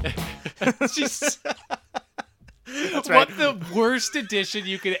started. Just, That's right. what the worst addition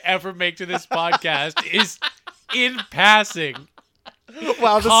you could ever make to this podcast is in passing.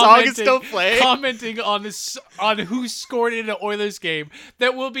 While the song is still commenting- playing. Commenting on this on who scored in an Oilers game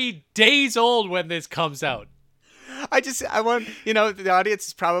that will be days old when this comes out. I want, you know, the audience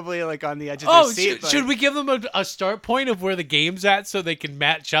is probably like on the edge of their Oh, seat. should we give them a start point of where the game's at so they can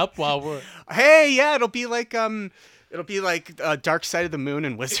match up while we're... Hey, yeah, it'll be like Dark Side of the Moon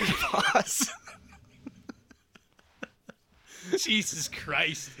and Wizard of Oz. Jesus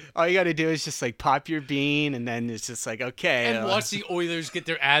Christ. All you got to do is just like pop your bean, and then it's just like okay. And watch the Oilers get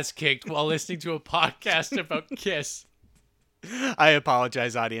their ass kicked while listening to a podcast about Kiss. I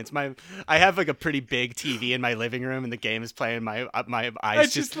apologize, audience. I have like a pretty big TV in my living room, and the game is playing. My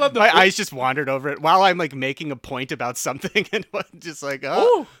eyes just love the- my eyes just wandered over it while I'm like making a point about something, and just like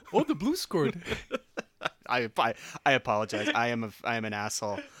oh. Oh, the Blues scored. I apologize. I am an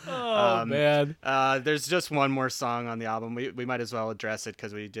asshole. Oh, man. There's just one more song on the album. We might as well address it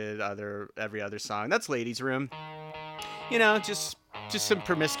because we did every other song. That's Ladies Room. You know, just some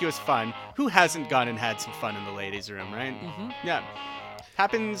promiscuous fun. Who hasn't gone and had some fun in the ladies' room, right? Mm-hmm. Yeah,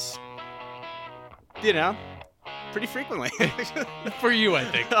 happens. You know, pretty frequently. For you, I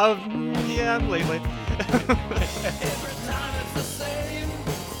think. Yeah, lately.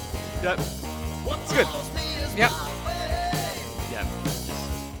 Yep. It's good. Yep. Yeah.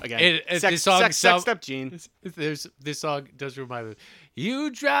 Again, This song sexed up Gene. This song does remind me. You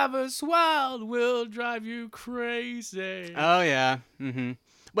drive us wild, we'll drive you crazy. Oh yeah. Mm-hmm.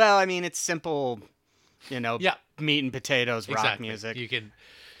 Well, I mean, it's simple, you know, Yeah. meat and potatoes rock Exactly. music.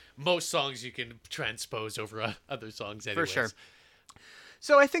 Most songs you can transpose over other songs anyways. For sure.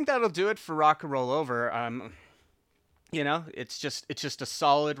 So I think that'll do it for Rock and Roll Over. You know, it's just a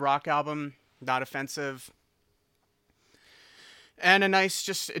solid rock album, not offensive. And a nice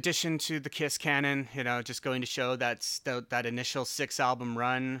just addition to the Kiss canon, you know, just going to show that initial 6-album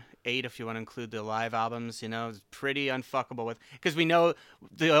run, 8 if you want to include the live albums, you know, is pretty unfuckable with, because we know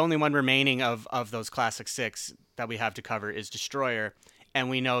the only one remaining of those classic 6 that we have to cover is Destroyer, and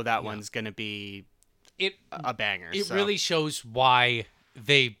we know that one's going to be a banger. It so. really shows why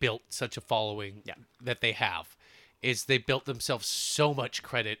they built such a following Yeah. that they have. Is they built themselves so much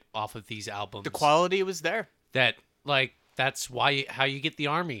credit off of these albums. The quality was there. that that's how you get the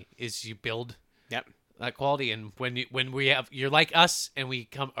army is you build Yep. that quality. And when we have, you're like us and we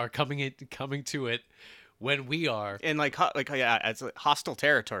are coming to it, when we are. in like yeah, it's like hostile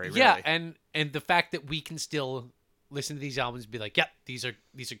territory. Really. Yeah, and the fact that we can still listen to these albums and be like, "Yep, these are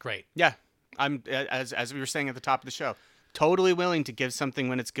great." Yeah, I'm as we were saying at the top of the show, totally willing to give something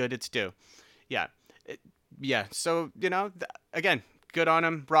when it's good its due. Yeah, yeah. So again, good on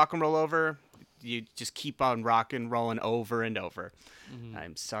him. Rock and roll over. You just keep on rock and rolling over and over.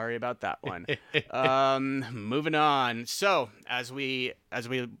 I'm sorry about that one. Moving on. So as we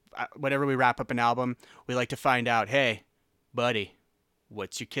whenever we wrap up an album, we like to find out, hey, buddy,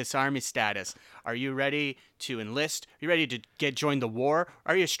 what's your Kiss Army status? Are you ready to enlist? Are you ready to join the war?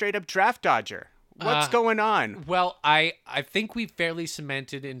 Are you a straight up draft dodger? What's going on? Well, I think we've fairly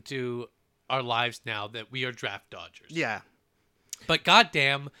cemented into our lives now that we are draft dodgers. Yeah. But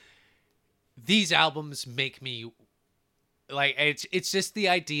goddamn, these albums make me like it's just the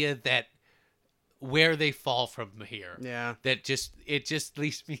idea that where they fall from here. Yeah. That it just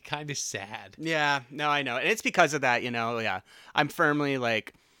leaves me kind of sad. Yeah, no, I know. And it's because of that, yeah. I'm firmly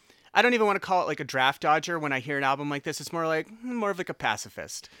like, I don't even want to call it like a draft dodger when I hear an album like this. It's more of like a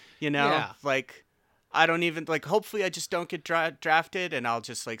pacifist, Yeah. Like, I don't even, like, hopefully I just don't get drafted and I'll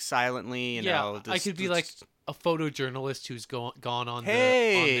just like silently, I could be like a photojournalist who's gone on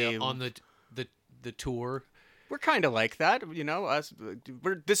Hey. on the tour. We're kind of like that, us.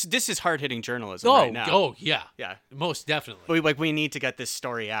 This is hard-hitting journalism right now. Oh, yeah. Yeah. Most definitely. We need to get this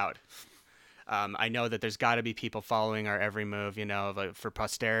story out. I know that there's got to be people following our every move, for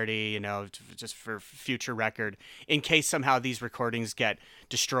posterity, just for future record, in case somehow these recordings get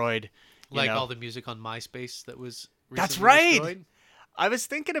destroyed. Like all the music on MySpace that was That's recently right. destroyed. I was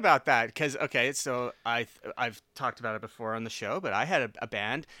thinking about that because, okay, so I've talked about it before on the show, but I had a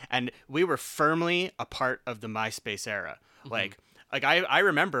band and we were firmly a part of the MySpace era. Like I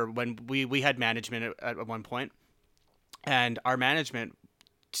remember when we had management at one point, and our management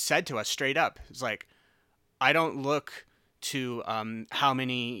said to us straight up, it's like, I don't look to how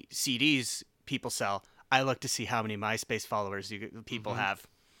many CDs people sell. I look to see how many MySpace followers people have.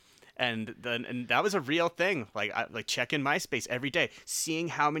 And that was a real thing. Like checking MySpace every day, seeing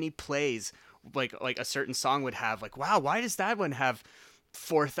how many plays like a certain song would have. Like, wow, why does that one have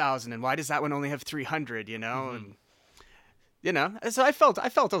 4,000 and why does that one only have 300? And so I felt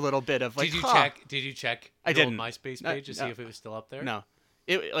a little bit of like. Did you check? I your didn't. old MySpace page to see if it was still up there? No,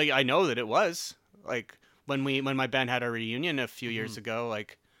 I know that it was like when my band had a reunion a few years ago.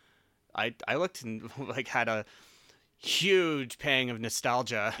 Like, I looked and like had a huge pang of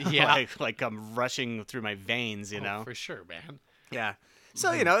nostalgia. Yeah. like I'm rushing through my veins, Oh, for sure, man. Yeah.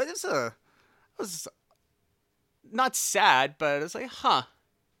 So, it was not sad, but it's like,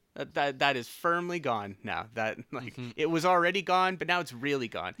 that is firmly gone now. That it was already gone, but now it's really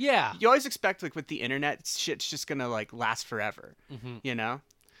gone. Yeah. You always expect like with the internet, shit's just gonna like last forever, And,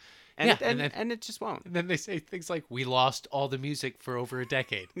 Yeah, and it just won't. And then they say things like, "We lost all the music for over a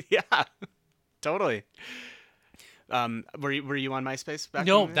decade." Yeah, totally. Were you on MySpace back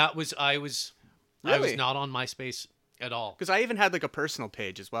No, then? I was Really? not on MySpace at all. Because I even had like a personal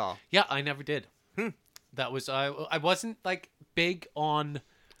page as well. Yeah, I never did. That was I wasn't like big on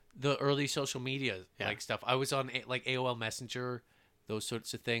the early social media like stuff. I was on like AOL Messenger, those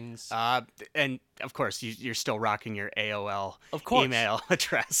sorts of things. And of course, you're still rocking your AOL Of course. email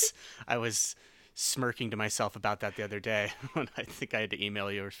address. I was smirking to myself about that the other day when I think I had to email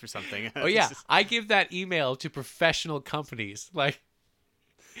you for something. Oh yeah, I give that email to professional companies like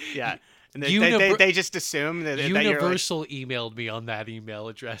Yeah. And Univer- they just assume that you're like, Universal emailed me on that email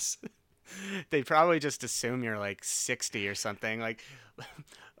address. they probably just assume you're like 60 or something. Like,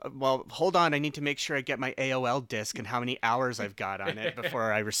 well, hold on, I need to make sure I get my AOL disc and how many hours I've got on it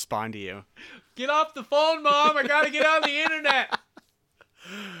before I respond to you. Get off the phone, Mom! I gotta get on the internet.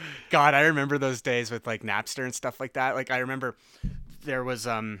 God, I remember those days with like Napster and stuff like that. Like I remember there was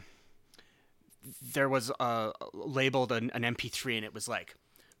labeled an MP3 and it was like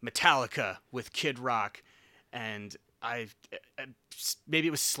Metallica with Kid Rock and maybe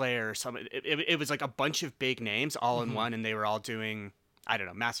it was Slayer or something. It was like a bunch of big names all in one and they were all doing, I don't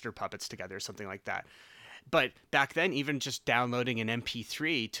know, Master Puppets together or something like that. But back then, even just downloading an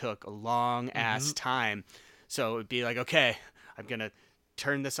MP3 took a long ass time. So it'd be like, okay, I'm going to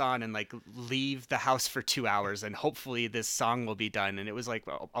turn this on and like leave the house for 2 hours and hopefully this song will be done. And it was like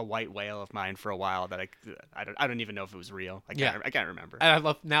a white whale of mine for a while that I don't even know if it was real. I can't remember. And I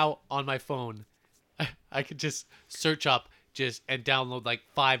love now on my phone, I could just search up and download like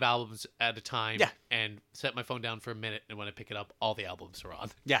 5 albums at a time. Yeah. And set my phone down for a minute, and when I pick it up, all the albums are on.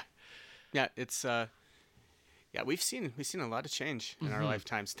 Yeah. Yeah, it's Yeah, we've seen a lot of change in our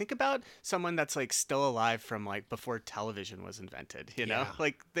lifetimes. Think about someone that's like still alive from like before television was invented, you know? Yeah.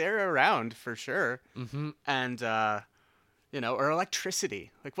 Like they're around for sure. Mm-hmm. And or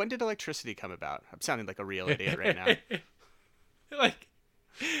electricity. Like when did electricity come about? I'm sounding like a real idiot right now.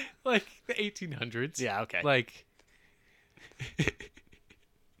 like the 1800s. Yeah, okay. Like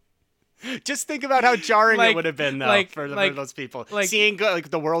Just think about how jarring it Like- would have been though like- for like- those people. like- Seeing like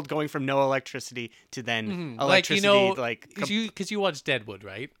the world going from no electricity to then electricity because you watch Deadwood,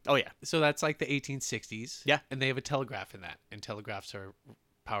 right? Oh yeah. So that's like the 1860s. Yeah. And they have a telegraph in that, and telegraphs are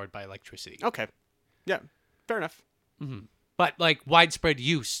powered by electricity. Okay. Yeah. Fair enough. But like widespread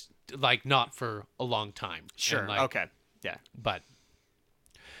use, like not for a long time. Sure. And, like, Okay. Yeah. But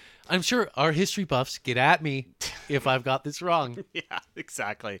I'm sure our history buffs get at me if I've got this wrong. Yeah,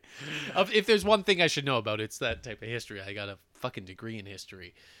 exactly. If there's one thing I should know about, it's that type of history. I got a fucking degree in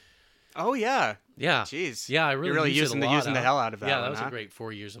history. Oh yeah. Yeah. Jeez. Yeah, I really You're really use it using a the lot, using the huh? hell out of that. Yeah, one, that was huh? a great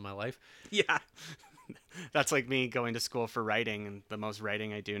 4 years of my life. Yeah. That's like me going to school for writing, and the most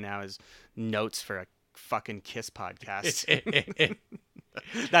writing I do now is notes for a fucking Kiss podcast.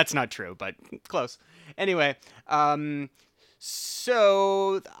 That's not true, but close. Anyway,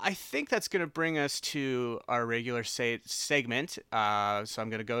 so I think that's going to bring us to our regular segment. So I'm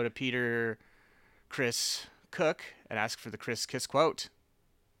going to go to Peter Chris Cook and ask for the Chris Kiss quote.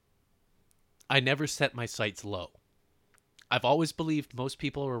 I never set my sights low. I've always believed most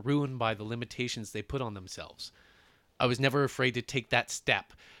people are ruined by the limitations they put on themselves. I was never afraid to take that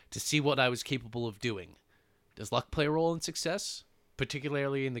step, to see what I was capable of doing. Does luck play a role in success,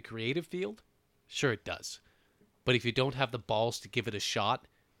 particularly in the creative field? Sure it does. But if you don't have the balls to give it a shot,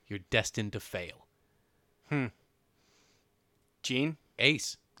 you're destined to fail. Gene?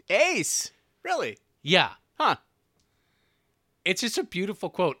 Ace. Ace! Really? Yeah. Huh. It's just a beautiful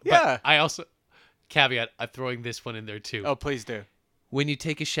quote. Yeah. But I also, caveat, I'm throwing this one in there too. Oh, please do. When you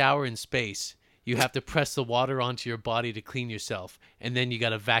take a shower in space, you have to press the water onto your body to clean yourself, and then you got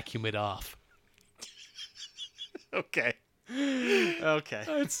to vacuum it off. Okay. Okay.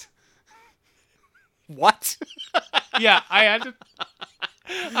 It's, What? yeah, I had to.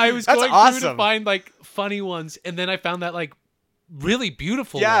 I was That's going through awesome. to find like funny ones, and then I found that like really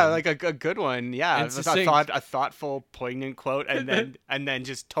beautiful. Yeah, one. like a good one. Yeah, And a succinct. a thoughtful, poignant quote, and then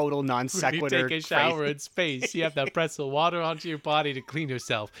just total non When sequitur. you take a shower in space, you have to press the water onto your body to clean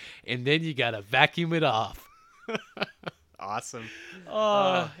yourself, and then you gotta vacuum it off. Awesome.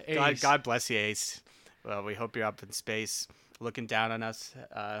 Oh, Ace. God bless you, Ace. Well, we hope you're up in space, looking down on us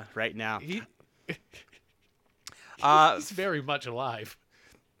right now. He's very much alive.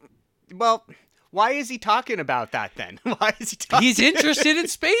 Well, why is he talking about that then? Why is he talking? He's interested in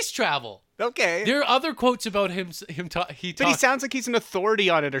space travel. Okay. There are other quotes about him. But he sounds like he's an authority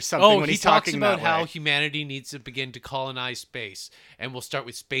on it or something Oh, when he he's talks talking about that how way. humanity needs to begin to colonize space, and we'll start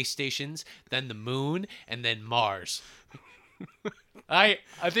with space stations, then the moon, and then Mars. I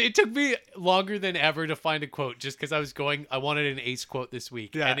think it took me longer than ever to find a quote, just because I wanted an Ace quote this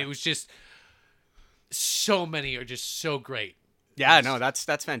week, Yeah. and it was just so many are just so great. Yeah, no, that's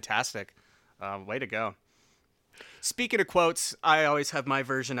fantastic. Way to go. Speaking of quotes, I always have my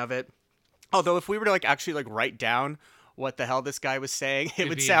version of it. Although if we were to like actually like write down what the hell this guy was saying, it It'd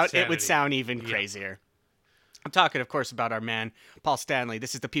would be sound insanity. even crazier. I'm talking, of course, about our man Paul Stanley.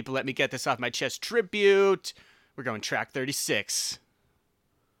 This is the People Let Me Get This Off My Chest tribute. We're going track 36.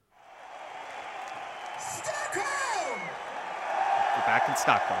 Stockholm! We're back in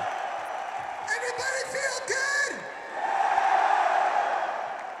Stockholm. Everybody feel good?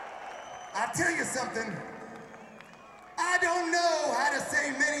 I'll tell you something. I don't know how to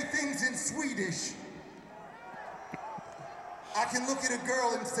say many things in Swedish. I can look at a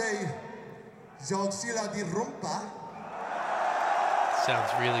girl and say, Jag gillar din rumpa.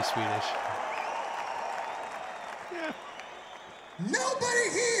 Sounds really Swedish. Nobody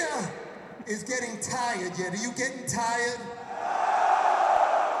here is getting tired yet. Are you getting tired?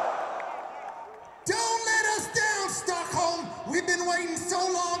 Don't let us down, Stockholm. We've been waiting so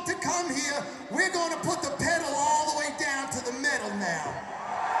long to come here. We're going to put the pedal all the way down to the metal now.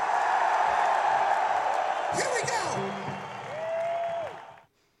 Here we go.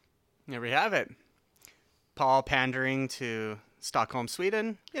 There we have it. Paul pandering to Stockholm,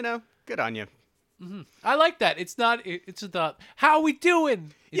 Sweden. You know, good on you. I like that. It's not. It's the how are we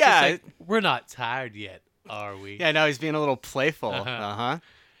doing? It's Yeah. just like, we're not tired yet, are we? Yeah, no, he's being a little playful. Uh-huh. Uh-huh.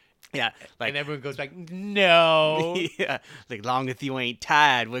 Yeah, like And everyone goes back, no. yeah, like long as you ain't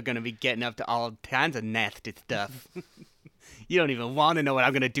tired, we're gonna be getting up to all kinds of nasty stuff. You don't even want to know what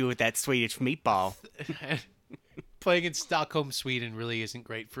I'm gonna do with that Swedish meatball. Playing in Stockholm, Sweden really isn't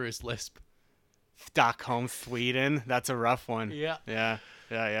great for his lisp. Stockholm, Sweden. That's a rough one. Yeah.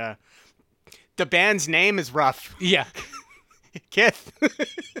 Yeah. The band's name is rough. Yeah. Kith.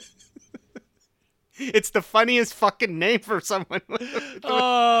 It's the funniest fucking name for someone.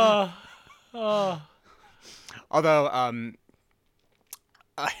 Oh. Although,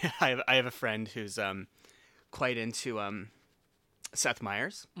 I have a friend who's quite into Seth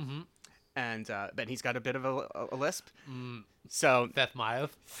Meyers, and but he's got a bit of a lisp. So Beth Mayev.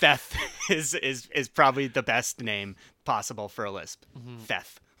 Theth is probably the best name possible for a lisp.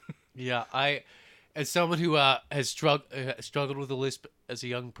 Theth. Yeah, as someone who has struggled with a lisp as a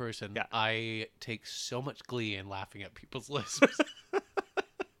young person, Yeah. I take so much glee in laughing at people's lisps.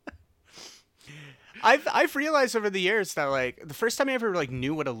 I've realized over the years that like the first time I ever like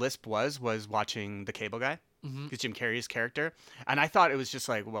knew what a lisp was watching The Cable Guy, because Jim Carrey's character, and I thought it was just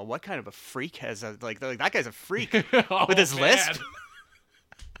like, well, what kind of a freak has a like that guy's a freak with his lisp,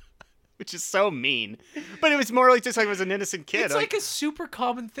 which is so mean. But it was more like just like it was an innocent kid. It's like a super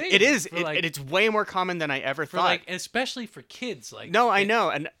common thing. it is, for, like, and it's way more common than I ever for thought. like, especially for kids. Like, No, I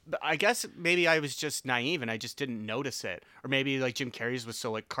know, and I guess maybe I was just naive and I just didn't notice it, or maybe like Jim Carrey's was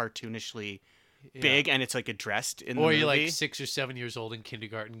so like cartoonishly big and it's like addressed in the Or movie. you're like 6 or 7 years old in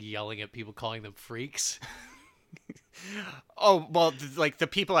kindergarten, yelling at people, calling them freaks. Oh well, like the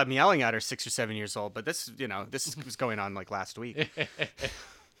people I'm yelling at are 6 or 7 years old, but this was going on like last week.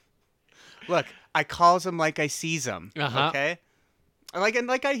 Look, I calls them like I sees them. Uh-huh. Okay,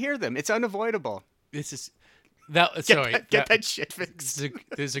 like I hear them. It's unavoidable. This is that. Get Sorry, get that shit fixed.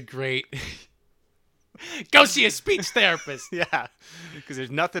 There's a great. Go see a speech therapist. Yeah, because there's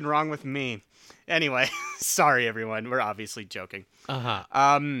nothing wrong with me. Anyway, sorry everyone. We're obviously joking.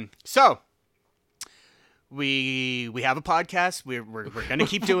 So we have a podcast. We're gonna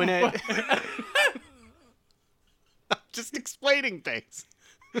keep doing it. I'm just explaining things.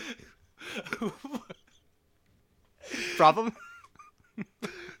 Problem?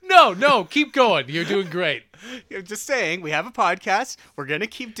 No, keep going. You're doing great. I'm just saying we have a podcast. We're gonna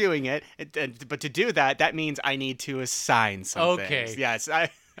keep doing it, but to do that means I need to assign some Okay. things. Yes,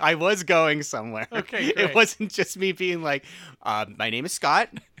 I was going somewhere. Okay, great. It wasn't just me being like, my name is Scott.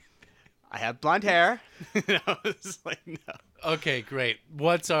 I have blonde hair. No, it's like no. Okay, great.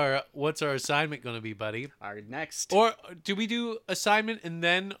 What's our assignment going to be, buddy? Our next. Or do we do assignment and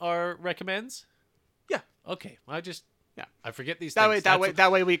then our recommends? Yeah. Okay, Yeah. I forget these That things. way,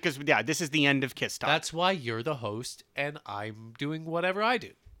 that way, because this is the end of Kiss Talk. That's why you're the host and I'm doing whatever I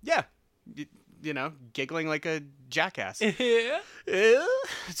do. Yeah, giggling like a jackass. Yeah.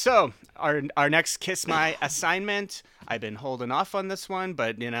 So our next Kiss My assignment. I've been holding off on this one,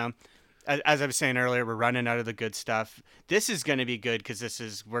 but as I was saying earlier, we're running out of the good stuff. This is going to be good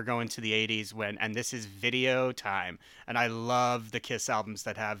because we're going to the 80s and this is video time, and I love the Kiss albums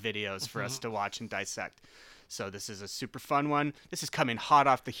that have videos for us to watch and dissect. So this is a super fun one. This is coming hot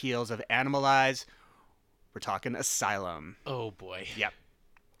off the heels of Animalize. We're talking Asylum. Oh boy. Yep.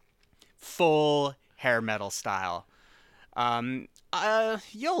 Full hair metal style.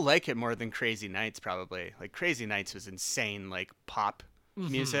 You'll like it more than Crazy Nights, probably. Like Crazy Nights was insane, like pop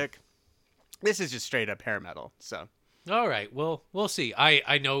music. This is just straight up hair metal. So All right. Well, we'll see.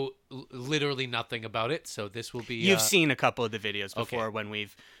 I know literally nothing about it, so this will be. you've seen a couple of the videos okay. before when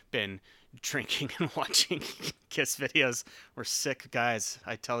we've been drinking and watching Kiss videos. We're sick guys,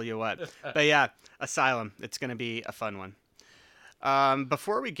 I tell you what. But yeah, Asylum. It's gonna be a fun one.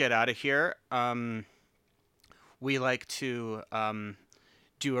 Before we get out of here, we like to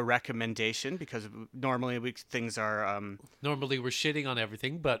do a recommendation because normally things are Normally we're shitting on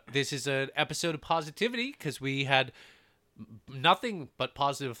everything, but this is an episode of positivity because we had nothing but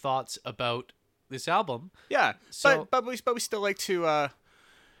positive thoughts about this album. yeah. So- but we still like to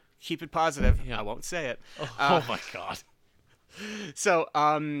keep it positive. Yeah. I won't say it. Oh my god. So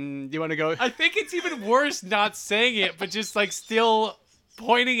you want to go? I think it's even worse not saying it, but just like still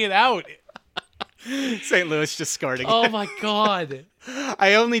pointing it out. St. Louis just scored again. Oh my god.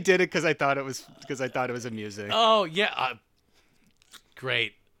 I only did it because I thought it was amusing. Oh yeah.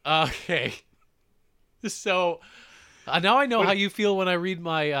 Great. Okay. So now I know how you feel when I read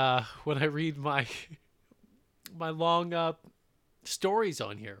my my long stories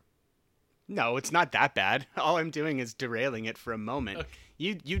on here. No, it's not that bad. All I'm doing is derailing it for a moment. Okay.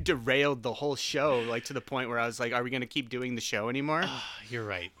 You derailed the whole show, like to the point where I was like, "Are we gonna keep doing the show anymore?" You're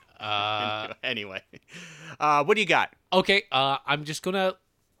right. Anyway, what do you got? Okay, I'm just gonna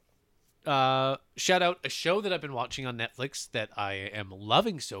shout out a show that I've been watching on Netflix that I am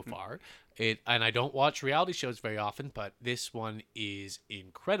loving so far. And I don't watch reality shows very often, but this one is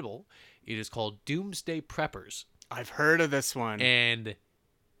incredible. It is called Doomsday Preppers, I've heard of this one. and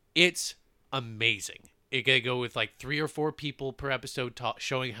it's amazing. It could go with like 3 or 4 people per episode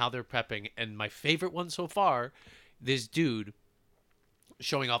showing how they're prepping. And my favorite one so far, this dude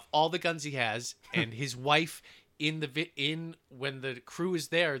showing off all the guns he has, and his wife in when the crew is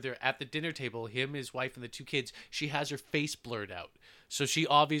there, they're at the dinner table, him, his wife, and the 2 kids. She has her face blurred out, so she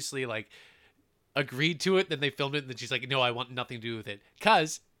obviously like agreed to it. Then they filmed it, and then she's like, "No, I want nothing to do with it,"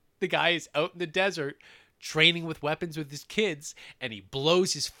 because the guy is out in the desert training with weapons with his kids, and he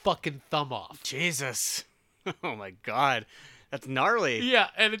blows his fucking thumb off. Jesus. Oh my God. That's gnarly. Yeah,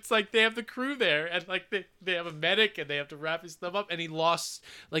 and it's like they have the crew there, and like they have a medic, and they have to wrap his thumb up, and he lost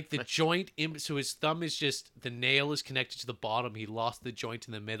like the joint in, so his thumb is just, the nail is connected to the bottom. He lost the joint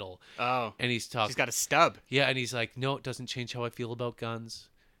in the middle. Oh. And he's talking. He's got a stub. Yeah, and he's like, "No, it doesn't change how I feel about guns.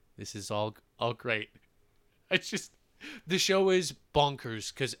 This is all great." It's just, the show is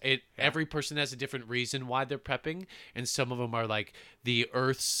bonkers because every person has a different reason why they're prepping, and some of them are like the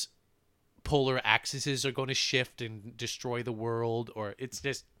Earth's polar axes are going to shift and destroy the world, or it's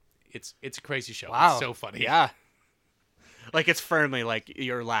just it's a crazy show. Wow. It's so funny. Yeah. Like it's firmly like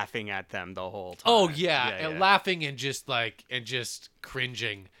you're laughing at them the whole time. Oh yeah, and laughing and just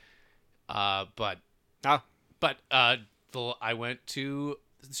cringing. But I went to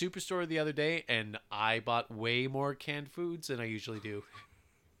the Superstore the other day, and I bought way more canned foods than I usually do.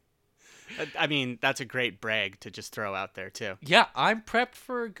 I mean, that's a great brag to just throw out there too. Yeah, I'm prepped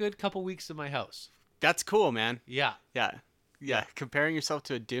for a good couple weeks in my house. That's cool, man. Yeah. Yeah. Comparing yourself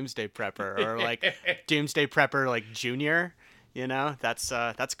to a doomsday prepper or like doomsday prepper like junior,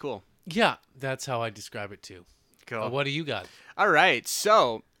 that's cool. Yeah, that's how I describe it too. Cool. What do you got? All right.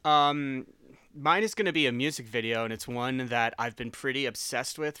 So, mine is going to be a music video, and it's one that I've been pretty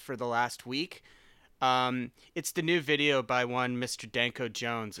obsessed with for the last week. It's the new video by one Mr. Danko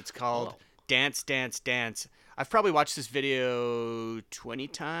Jones. It's called Dance, Dance, Dance. I've probably watched this video 20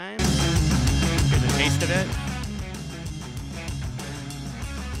 times. Get a taste of it.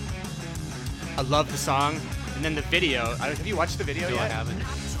 I love the song. And then the video. Have you watched the video yet? No, I haven't.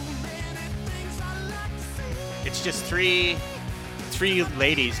 It's just three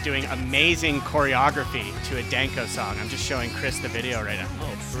ladies doing amazing choreography to a Danko song. I'm just showing Chris the video right now.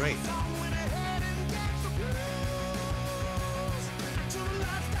 Oh, great.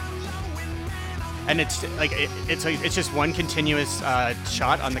 And it's like it's just one continuous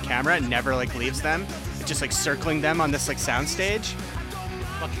shot on the camera. It never like leaves them. It's just like circling them on this like sound stage.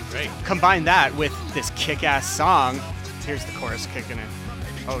 Fucking great. Combine that with this kick-ass song. Here's the chorus kicking in.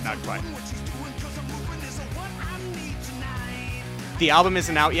 Oh, not quite. The album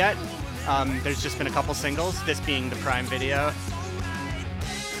isn't out yet. There's just been a couple singles. This being the Prime Video.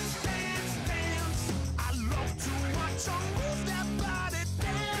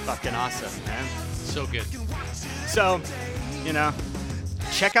 Fucking awesome, man. So good. So,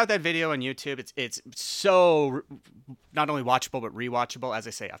 check out that video on YouTube. It's so not only watchable but rewatchable. As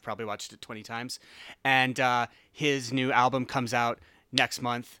I say, I've probably watched it 20 times. And his new album comes out next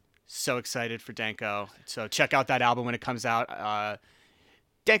month. So excited for Danko. So check out that album when it comes out.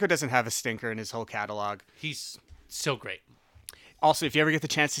 Danko doesn't have a stinker in his whole catalog. He's so great. Also, if you ever get the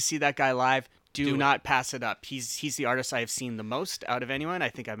chance to see that guy live, do it. not pass it up. He's the artist I have seen the most out of anyone. I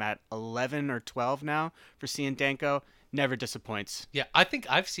think I'm at 11 or 12 now for seeing Danko. Never disappoints. Yeah, I think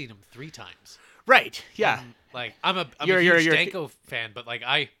I've seen him 3 times. Right. Yeah. I'm a huge Danko fan, but like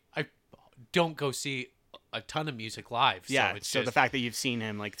I don't go see a ton of music live. Yeah. So, it's so the fact that you've seen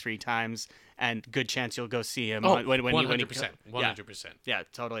him like 3 times, and good chance you'll go see him when 100%. 100%. Yeah,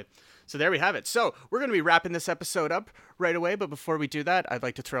 totally. So there we have it. So we're going to be wrapping this episode up right away. But before we do that, I'd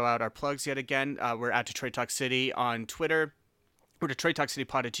like to throw out our plugs yet again. We're at Detroit Talk City on Twitter. We're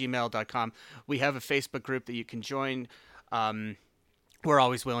DetroitTalkCityPod@gmail.com. We have a Facebook group that you can join. We're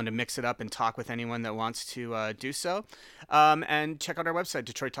always willing to mix it up and talk with anyone that wants to do so. And check out our website,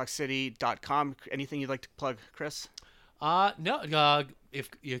 DetroitTalkCity.com. Anything you'd like to plug, Chris? No. If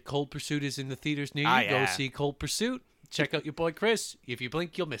Cold Pursuit is in the theaters near you, go see Cold Pursuit. Check out your boy Chris. If you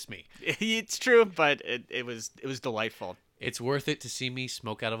blink, you'll miss me. It's true, but it was delightful. It's worth it to see me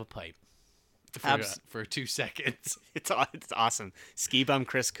smoke out of a pipe for 2 seconds. It's awesome. Ski bum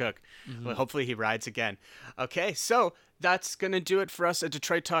Chris Cook. Mm-hmm. Well, hopefully he rides again. Okay, so that's going to do it for us at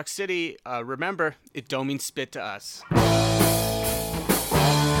Detroit Talk City. Remember, it don't mean spit to us.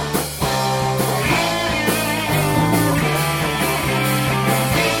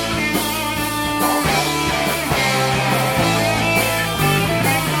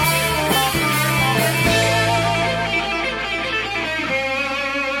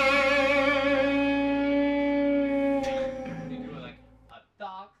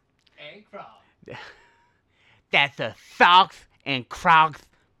 That's a Fox and Crocs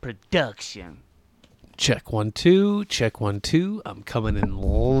production. Check 1 2. Check 1 2. I'm coming in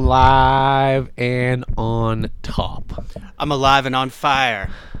live and on top. I'm alive and on fire.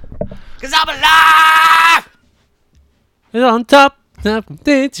 'Cause I'm alive! And on top.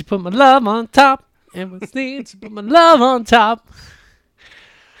 Did you put my love on top? And what's needs to put my love on top?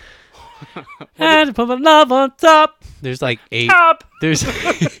 And to put my love on top. There's like 8. Top! There's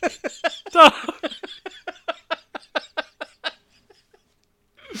top.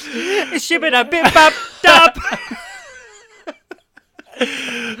 Ship it a bip bop top!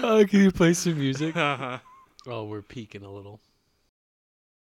 Oh, can you play some music? Uh-huh. Oh, we're peaking a little.